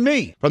 Smith, and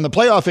me. From the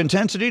playoff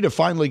intensity to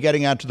finally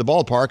getting out to the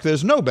ballpark,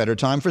 there's no better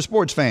time for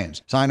sports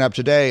fans. Sign up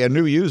today, and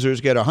new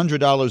users get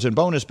 $100 in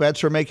bonus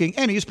bets for making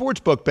any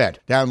sportsbook bet.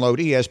 Download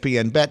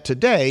ESPN Bet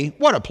today.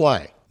 What a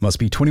play. Must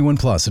be 21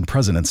 plus and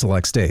present in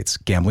select states.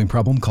 Gambling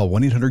problem? Call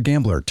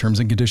 1-800-GAMBLER. Terms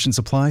and conditions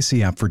apply.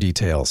 See app for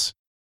details.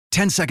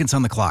 10 seconds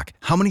on the clock.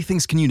 How many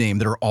things can you name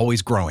that are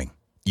always growing?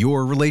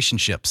 Your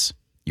relationships,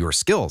 your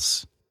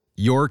skills,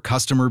 your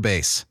customer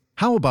base.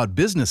 How about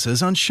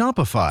businesses on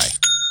Shopify?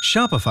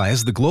 Shopify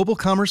is the global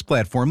commerce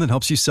platform that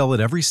helps you sell at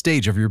every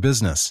stage of your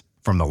business.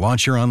 From the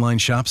launch your online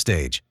shop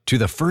stage, to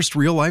the first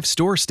real-life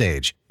store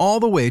stage, all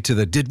the way to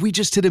the did we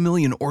just hit 1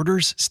 million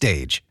orders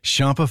stage.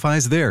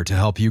 Shopify's there to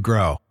help you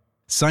grow.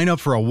 Sign up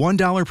for a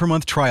 $1 per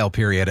month trial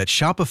period at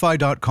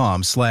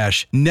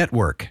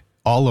shopify.com/network,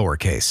 all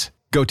lowercase.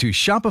 Go to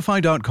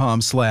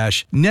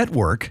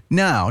shopify.com/network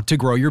now to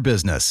grow your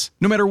business,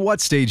 no matter what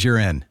stage you're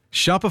in.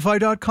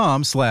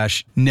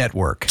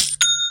 Shopify.com/network.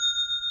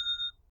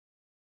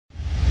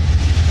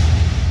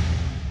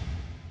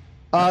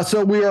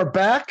 So we are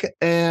back,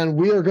 and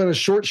we are going to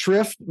short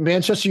shrift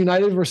Manchester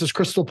United versus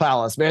Crystal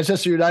Palace.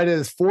 Manchester United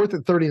is 4th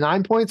at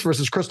 39 points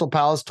versus Crystal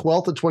Palace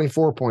 12th at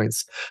 24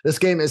 points. This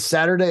game is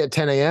Saturday at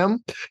 10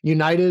 a.m.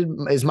 United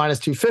is minus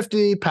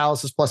 250.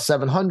 Palace is plus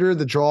 700.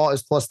 The draw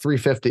is plus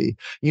 350.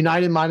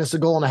 United minus a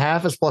goal and a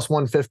half is plus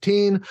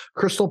 115.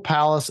 Crystal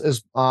Palace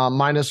is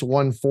minus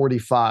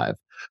 145.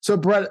 So,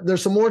 Brett,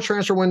 there's some more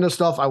transfer window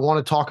stuff I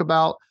want to talk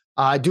about.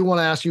 I do want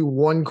to ask you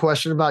one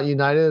question about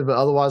United, but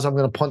otherwise I'm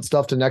going to punt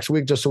stuff to next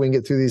week just so we can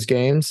get through these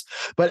games.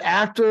 But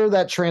after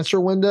that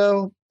transfer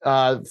window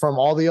from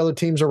all the other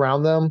teams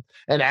around them,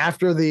 and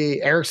after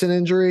the Eriksen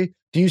injury,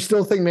 do you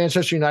still think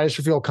Manchester United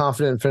should feel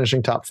confident in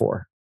finishing top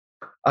 4?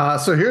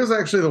 So here's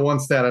actually the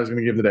one stat I was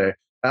going to give today.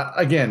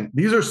 Again,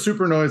 these are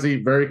super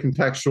noisy, very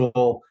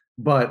contextual,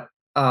 but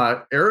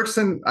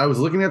Eriksen, I was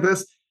looking at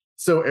this.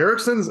 So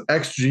Eriksen's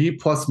XG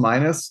plus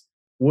minus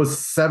was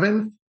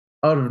 7th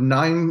out of the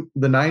 9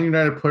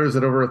 United players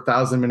at over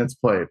 1,000 minutes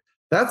played.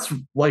 That's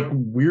like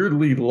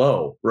weirdly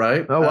low,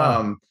 right? Oh,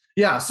 wow.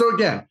 Yeah. So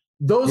again,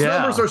 those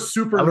numbers are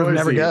super noisy. I would have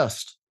never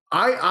guessed.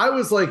 I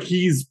was like,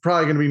 he's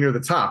probably going to be near the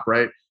top,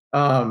 right?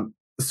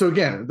 So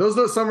again,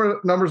 those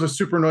summer numbers are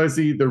super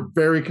noisy. They're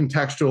very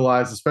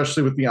contextualized,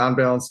 especially with the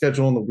on-balance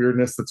schedule and the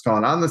weirdness that's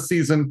gone on this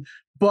season.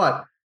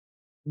 But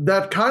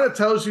that kind of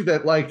tells you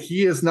that like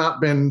he has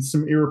not been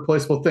some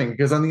irreplaceable thing,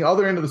 because on the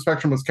other end of the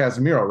spectrum was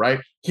Casemiro, right?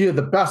 He had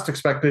the best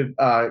expected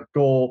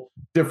goal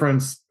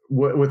difference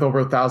with over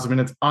 1,000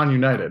 minutes on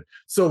United.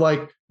 So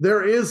like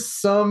there is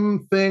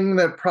something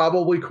that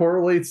probably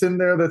correlates in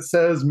there that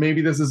says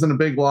maybe this isn't a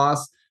big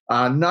loss.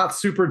 Not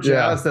super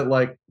jazzed that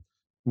like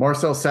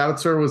Marcel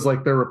Sabitzer was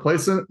like their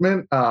replacement.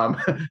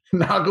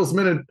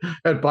 Nagelsmann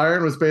at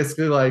Bayern was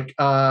basically like,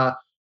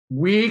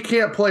 we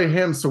can't play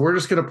him, so we're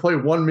just going to play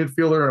one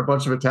midfielder and a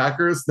bunch of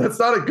attackers. That's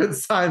not a good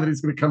sign that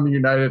he's going to come to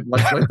United and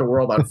light the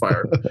world on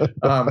fire.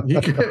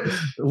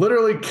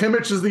 Literally,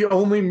 Kimmich is the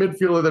only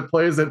midfielder that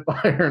plays at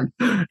Bayern.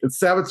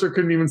 Sabitzer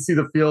couldn't even see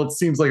the field.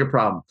 Seems like a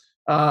problem.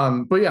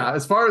 But yeah,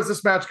 as far as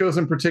this match goes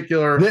in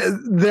particular,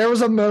 there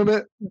was a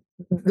moment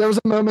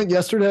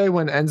yesterday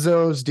when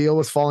Enzo's deal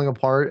was falling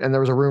apart, and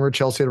there was a rumor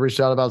Chelsea had reached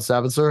out about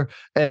Sabitzer,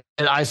 and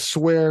I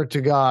swear to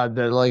God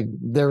that like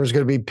there was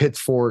going to be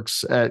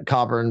pitchforks at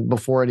Cobham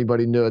before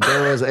anybody knew it.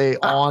 There was a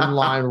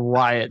online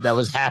riot that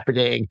was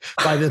happening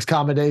by this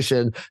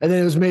combination, and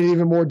then it was made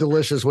even more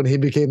delicious when he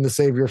became the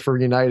savior for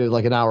United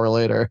like an hour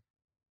later.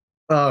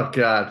 Oh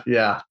God,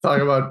 yeah,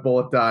 talk about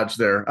bullet dodge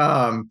there.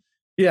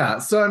 Yeah,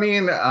 so I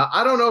mean,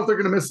 I don't know if they're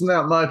going to miss him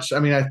that much. I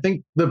mean, I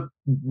think the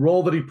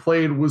role that he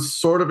played was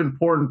sort of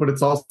important, but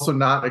it's also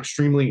not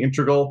extremely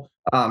integral.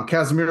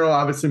 Casemiro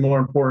obviously more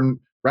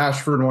important,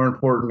 Rashford more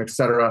important,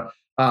 etc.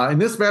 In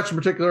this match in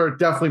particular, I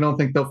definitely don't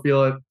think they'll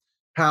feel it.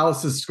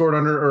 Palace has scored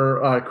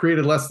under or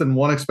created less than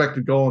one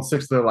expected goal in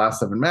 6 of their last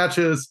 7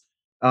 matches.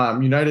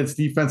 United's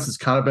defense has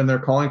kind of been their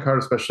calling card,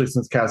 especially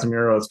since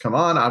Casemiro has come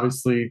on.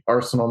 Obviously,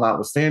 Arsenal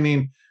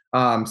notwithstanding.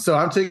 So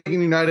I'm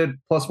taking United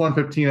plus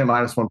 115 at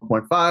minus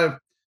 1.5.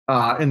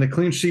 And the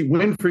clean sheet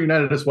win for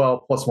United as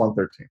well, plus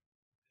 113.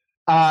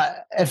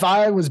 If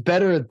I was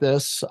better at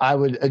this, I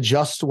would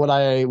adjust what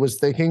I was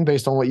thinking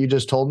based on what you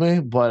just told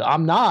me, but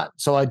I'm not,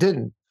 so I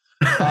didn't.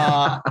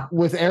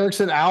 With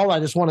Eriksen out,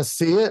 I just want to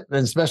see it,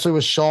 and especially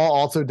with Shaw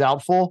also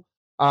doubtful.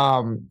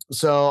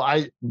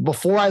 So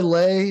before I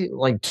lay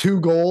like 2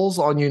 goals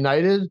on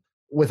United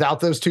without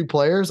those 2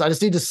 players, I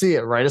just need to see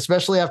it, right?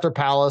 Especially after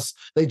Palace.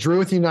 They drew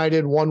with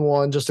United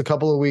 1-1 just a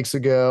couple of weeks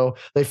ago.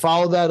 They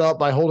followed that up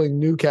by holding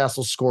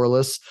Newcastle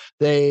scoreless.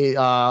 They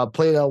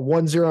played a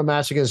 1-0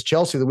 match against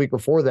Chelsea the week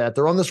before that.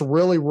 They're on this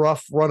really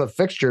rough run of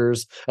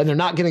fixtures, and they're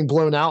not getting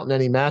blown out in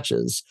any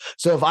matches.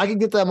 So if I can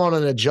get them on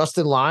an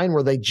adjusted line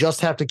where they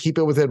just have to keep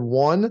it within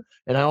 1,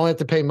 and I only have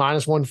to pay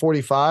minus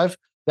 145,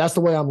 That's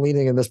the way I'm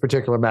leaning in this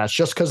particular match,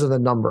 just because of the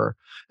number.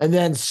 And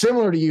then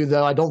similar to you,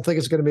 though, I don't think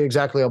it's going to be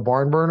exactly a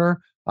barn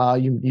burner.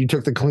 You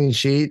took the clean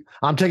sheet.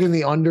 I'm taking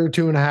the under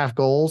 2.5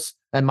 goals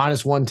at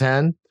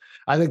 -110.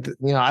 I think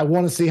I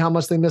want to see how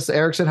much they miss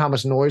Eriksson, how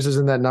much noise is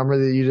in that number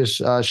that you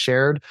just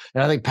shared.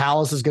 And I think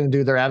Palace is going to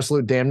do their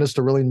absolute damnedest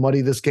to really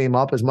muddy this game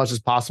up as much as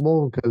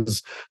possible,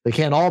 because they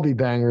can't all be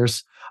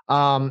bangers.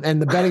 And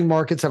the betting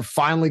markets have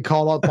finally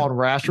called up on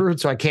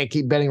Rashford, so I can't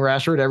keep betting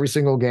Rashford every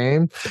single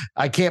game.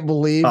 I can't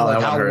believe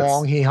how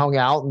long he hung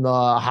out in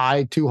the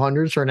high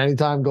 200s for an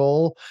anytime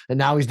goal, and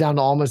now he's down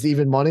to almost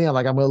even money. I'm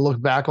going to look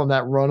back on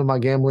that run of my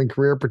gambling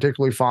career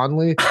particularly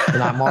fondly,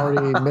 and I'm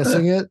already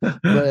missing it.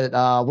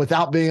 But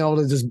without being able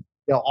to just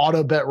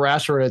auto bet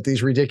Rashford at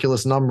these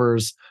ridiculous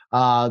numbers,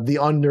 the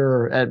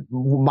under at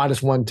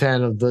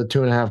 -110 of the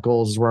 2.5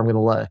 goals is where I'm going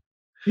to lay.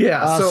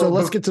 Yeah. So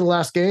let's get to the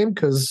last game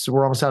because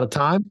we're almost out of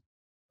time.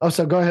 Oh,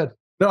 so go ahead.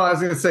 No, I was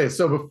going to say,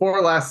 so before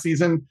last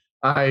season,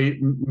 I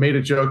made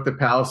a joke that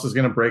Palace was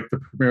going to break the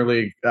Premier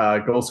League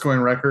goal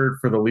scoring record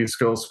for the least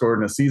goals scored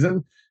in a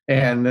season.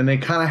 And then they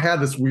kind of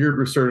had this weird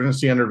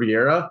resurgency under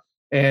Vieira.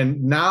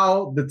 And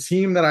now the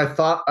team that I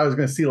thought I was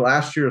going to see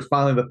last year is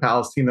finally the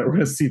Palace team that we're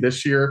going to see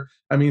this year.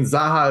 I mean,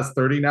 Zaha is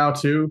 30 now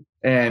too,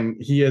 and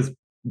he has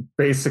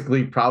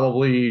basically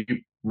probably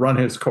run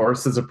his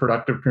course as a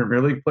productive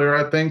Premier League player,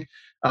 I think.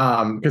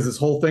 Because his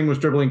whole thing was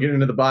dribbling, getting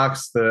into the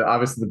box.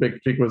 Obviously the big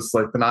critique was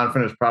like the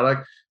non-finished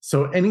product.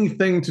 So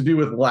anything to do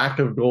with lack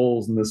of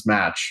goals in this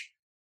match,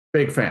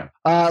 big fan.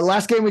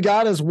 Last game we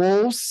got is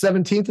Wolves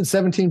 17th at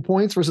 17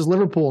 points versus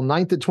Liverpool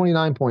 9th at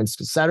 29 points.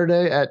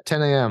 Saturday at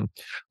 10 a.m.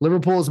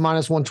 Liverpool is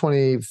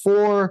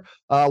 -124.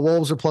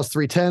 Wolves are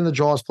 +310. The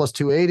draw is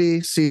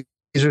 +280.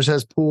 Caesars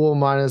has Pool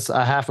minus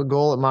a half a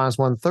goal at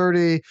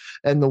 -130,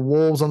 and the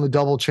Wolves on the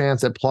double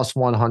chance at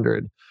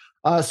 +100.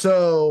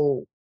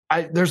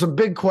 There's a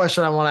big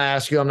question I want to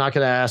ask you. I'm not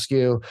going to ask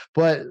you,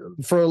 but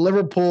for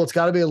Liverpool, it's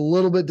got to be a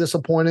little bit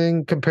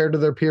disappointing compared to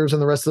their peers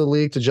in the rest of the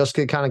league to just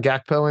get kind of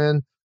Gakpo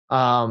in.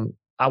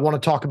 I want to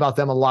talk about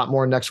them a lot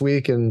more next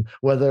week and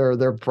whether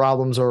their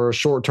problems are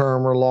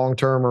short-term or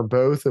long-term or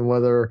both, and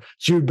whether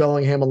Jude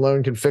Bellingham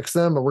alone can fix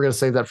them, but we're going to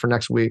save that for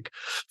next week.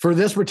 For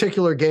this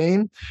particular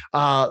game,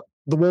 the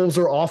Wolves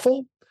are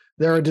awful.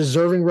 They're a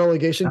deserving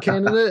relegation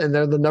candidate, and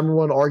they're the number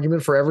one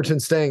argument for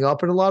Everton staying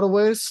up in a lot of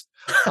ways.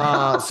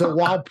 So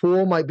while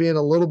Poole might be in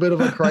a little bit of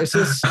a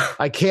crisis,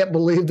 I can't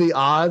believe the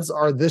odds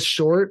are this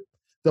short.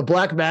 The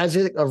black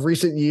magic of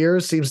recent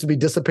years seems to be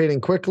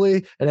dissipating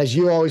quickly. And as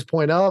you always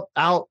point out,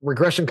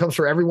 regression comes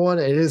for everyone,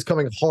 and it is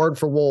coming hard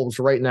for Wolves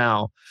right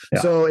now.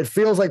 Yeah. So it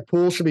feels like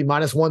Poole should be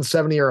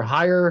 -170 or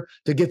higher.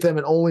 To get them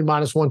at only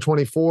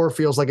 -124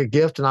 feels like a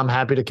gift, and I'm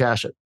happy to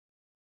cash it.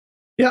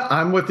 Yeah,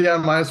 I'm with you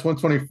on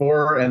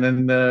 -124. And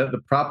then the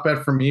prop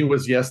bet for me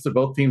was yes to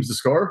both teams to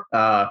score,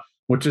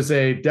 which is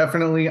a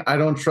definitely I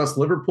don't trust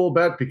Liverpool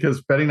bet,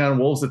 because betting on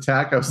Wolves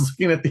attack, I was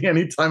looking at the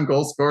anytime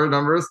goal scorer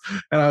numbers,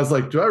 and I was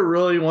like, do I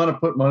really want to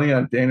put money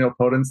on Daniel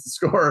Podence to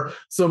score?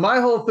 So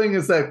my whole thing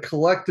is that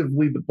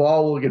collectively the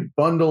ball will get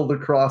bundled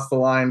across the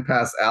line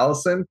past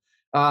Alisson.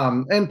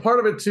 And part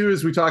of it too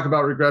is we talk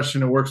about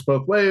regression. It works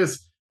both ways.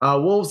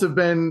 Wolves have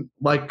been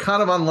like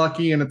kind of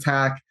unlucky in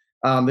attack.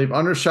 They've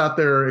undershot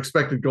their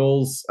expected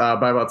goals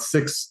by about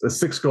six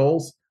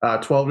goals,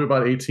 12 to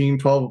about 18,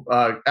 12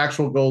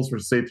 actual goals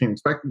versus 18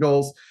 expected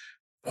goals.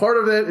 Part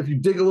of it, if you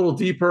dig a little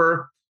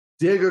deeper,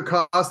 Diego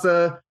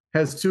Costa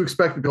has 2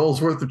 expected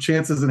goals worth of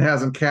chances and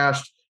hasn't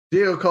cashed.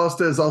 Diego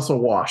Costa is also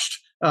washed.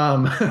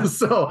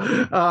 This is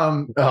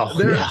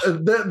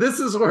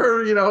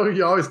where, you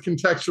always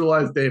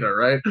contextualize data,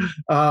 right?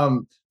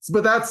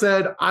 But that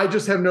said, I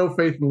just have no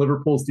faith in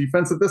Liverpool's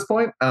defense at this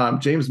point.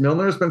 James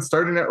Milner has been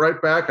starting at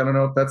right back. I don't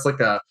know if that's like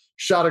a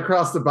shot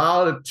across the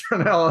bow to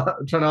Trent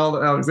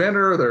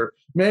Alexander, or they're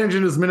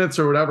managing his minutes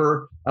or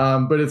whatever.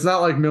 But it's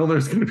not like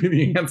Milner's going to be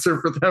the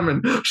answer for them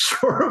and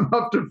shore him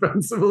up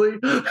defensively.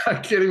 I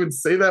can't even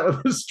say that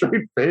with a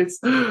straight face.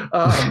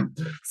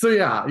 So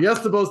yeah, yes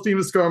to both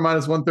teams to score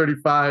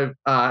 -135,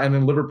 and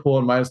then Liverpool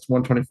and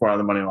 -124 on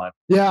the money line.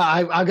 Yeah,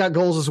 I got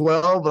goals as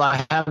well, but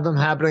I have them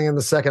happening in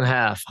the second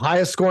half.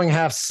 Highest scoring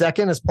half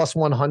second is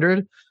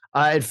 +100.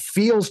 It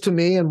feels to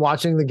me, in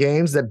watching the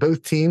games, that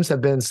both teams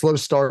have been slow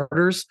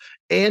starters,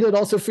 and it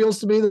also feels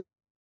to me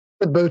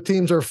that both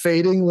teams are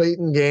fading late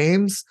in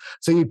games.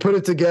 So you put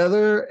it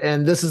together,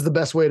 and this is the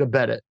best way to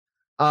bet it.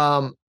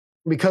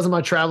 Because of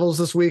my travels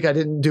this week, I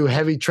didn't do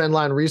heavy trend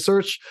line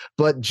research,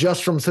 but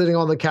just from sitting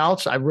on the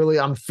couch,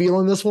 I'm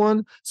feeling this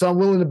one. So I'm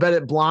willing to bet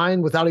it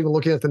blind without even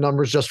looking at the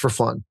numbers, just for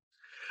fun.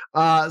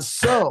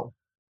 So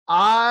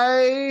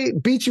I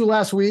beat you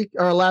last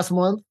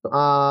month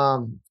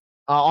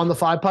on the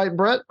 5-pipe,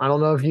 Brett. I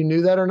don't know if you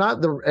knew that or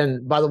not.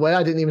 And by the way,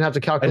 I didn't even have to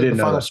calculate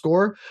the final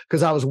score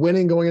because I was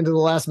winning going into the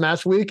last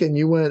match week, and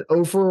you went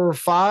 0 for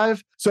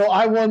 5. So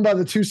I won by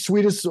the 2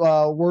 sweetest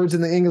words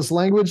in the English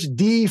language: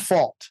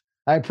 default.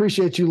 I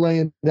appreciate you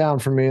laying down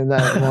for me in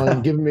that one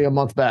and giving me a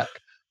month back.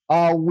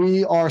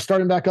 We are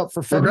starting back up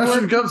for February.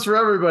 Progression comes for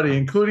everybody,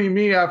 including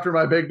me after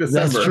my big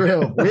December. That's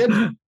true.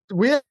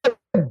 We had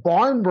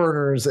barn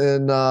burners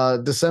in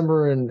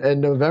December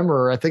and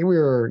November. I think we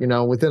were,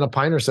 within a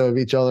pint or so of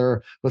each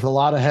other with a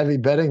lot of heavy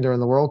betting during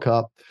the World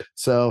Cup.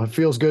 So it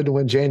feels good to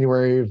win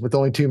January with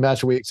only 2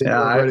 match weeks.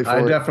 Yeah,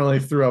 I definitely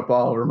threw up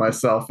all over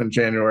myself in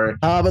January.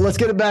 But let's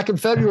get it back in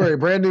February,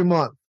 brand new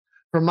month.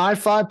 For my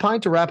 5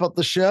 pint to wrap up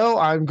the show,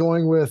 I'm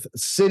going with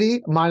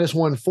City minus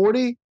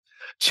 140,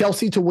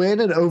 Chelsea to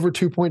win at over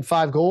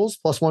 2.5 goals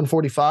plus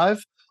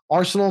 145,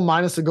 Arsenal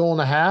minus a goal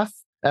and a half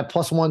at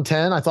plus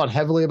 110. I thought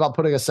heavily about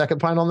putting a second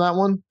pint on that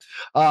one.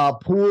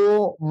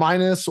 Pool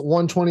minus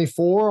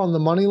 124 on the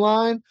money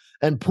line,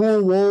 and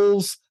Pool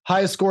Wolves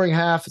highest scoring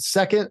half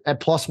second at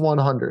plus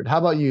 100. How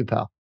about you,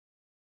 pal?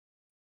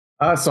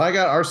 So I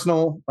got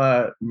Arsenal.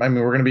 I'm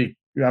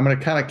going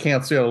to kind of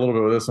cancel out a little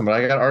bit with this one, but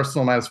I got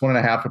Arsenal minus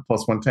 1.5 at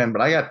plus 110,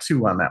 but I got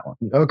 2 on that one.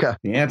 Okay.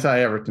 The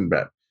anti-Everton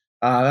bet.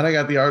 Then I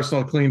got the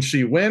Arsenal clean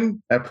sheet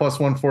win at plus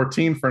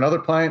 114 for another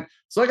pint.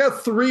 So I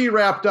got 3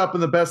 wrapped up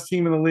in the best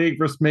team in the league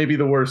versus maybe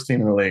the worst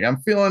team in the league. I'm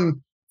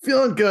feeling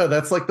good.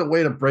 That's like the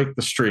way to break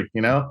the streak,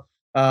 And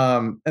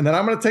then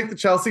I'm going to take the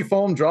Chelsea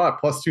Fulham draw at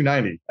plus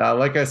 290.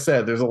 Like I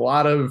said, there's a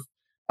lot of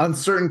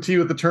uncertainty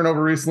with the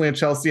turnover recently at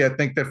Chelsea. I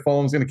think that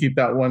Fulham's going to keep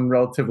that one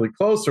relatively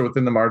close or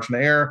within the margin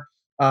of error.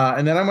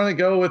 And then I'm going to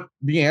go with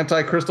the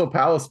anti-Crystal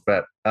Palace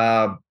bet.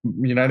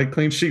 United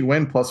clean sheet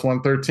win plus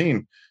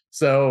 113.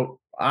 So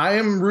I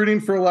am rooting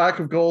for a lack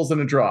of goals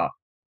and a draw.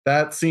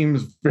 That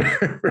seems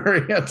very,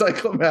 very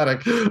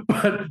anticlimactic.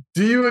 But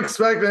do you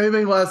expect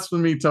anything less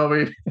from me,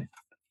 Toby?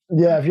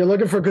 Yeah, if you're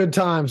looking for good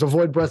times,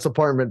 avoid Brett's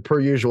apartment per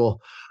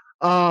usual.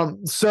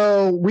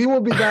 So we will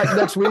be back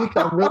next week.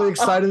 I'm really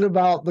excited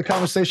about the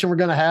conversation we're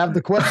going to have.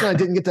 The question I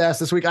didn't get to ask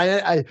this week,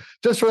 I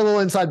just for a little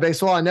inside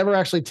baseball, I never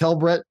actually tell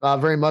Brett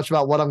very much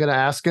about what I'm going to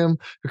ask him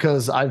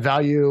because I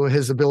value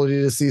his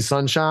ability to see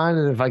sunshine.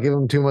 And if I give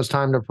him too much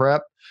time to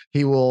prep,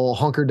 he will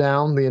hunker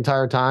down the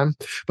entire time.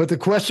 But the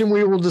question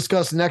we will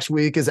discuss next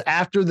week is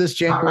after this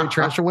January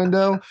transfer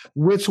window,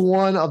 which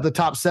one of the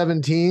top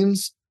 7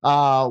 teams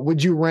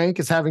would you rank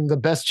as having the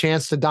best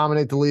chance to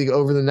dominate the league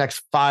over the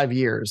next 5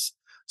 years?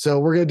 So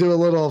we're going to do a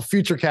little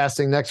future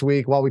casting next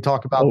week while we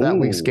talk about that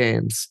week's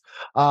games.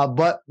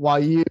 But while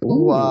you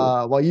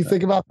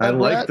think about that,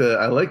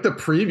 I like the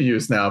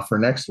previews now for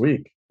next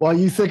week. While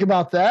you think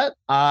about that,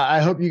 I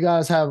hope you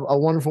guys have a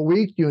wonderful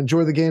week. You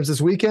enjoy the games this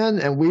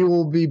weekend, and we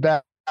will be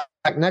back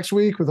next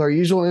week with our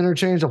usual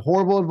interchange of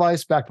horrible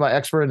advice backed by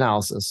expert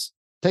analysis.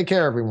 Take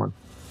care, everyone.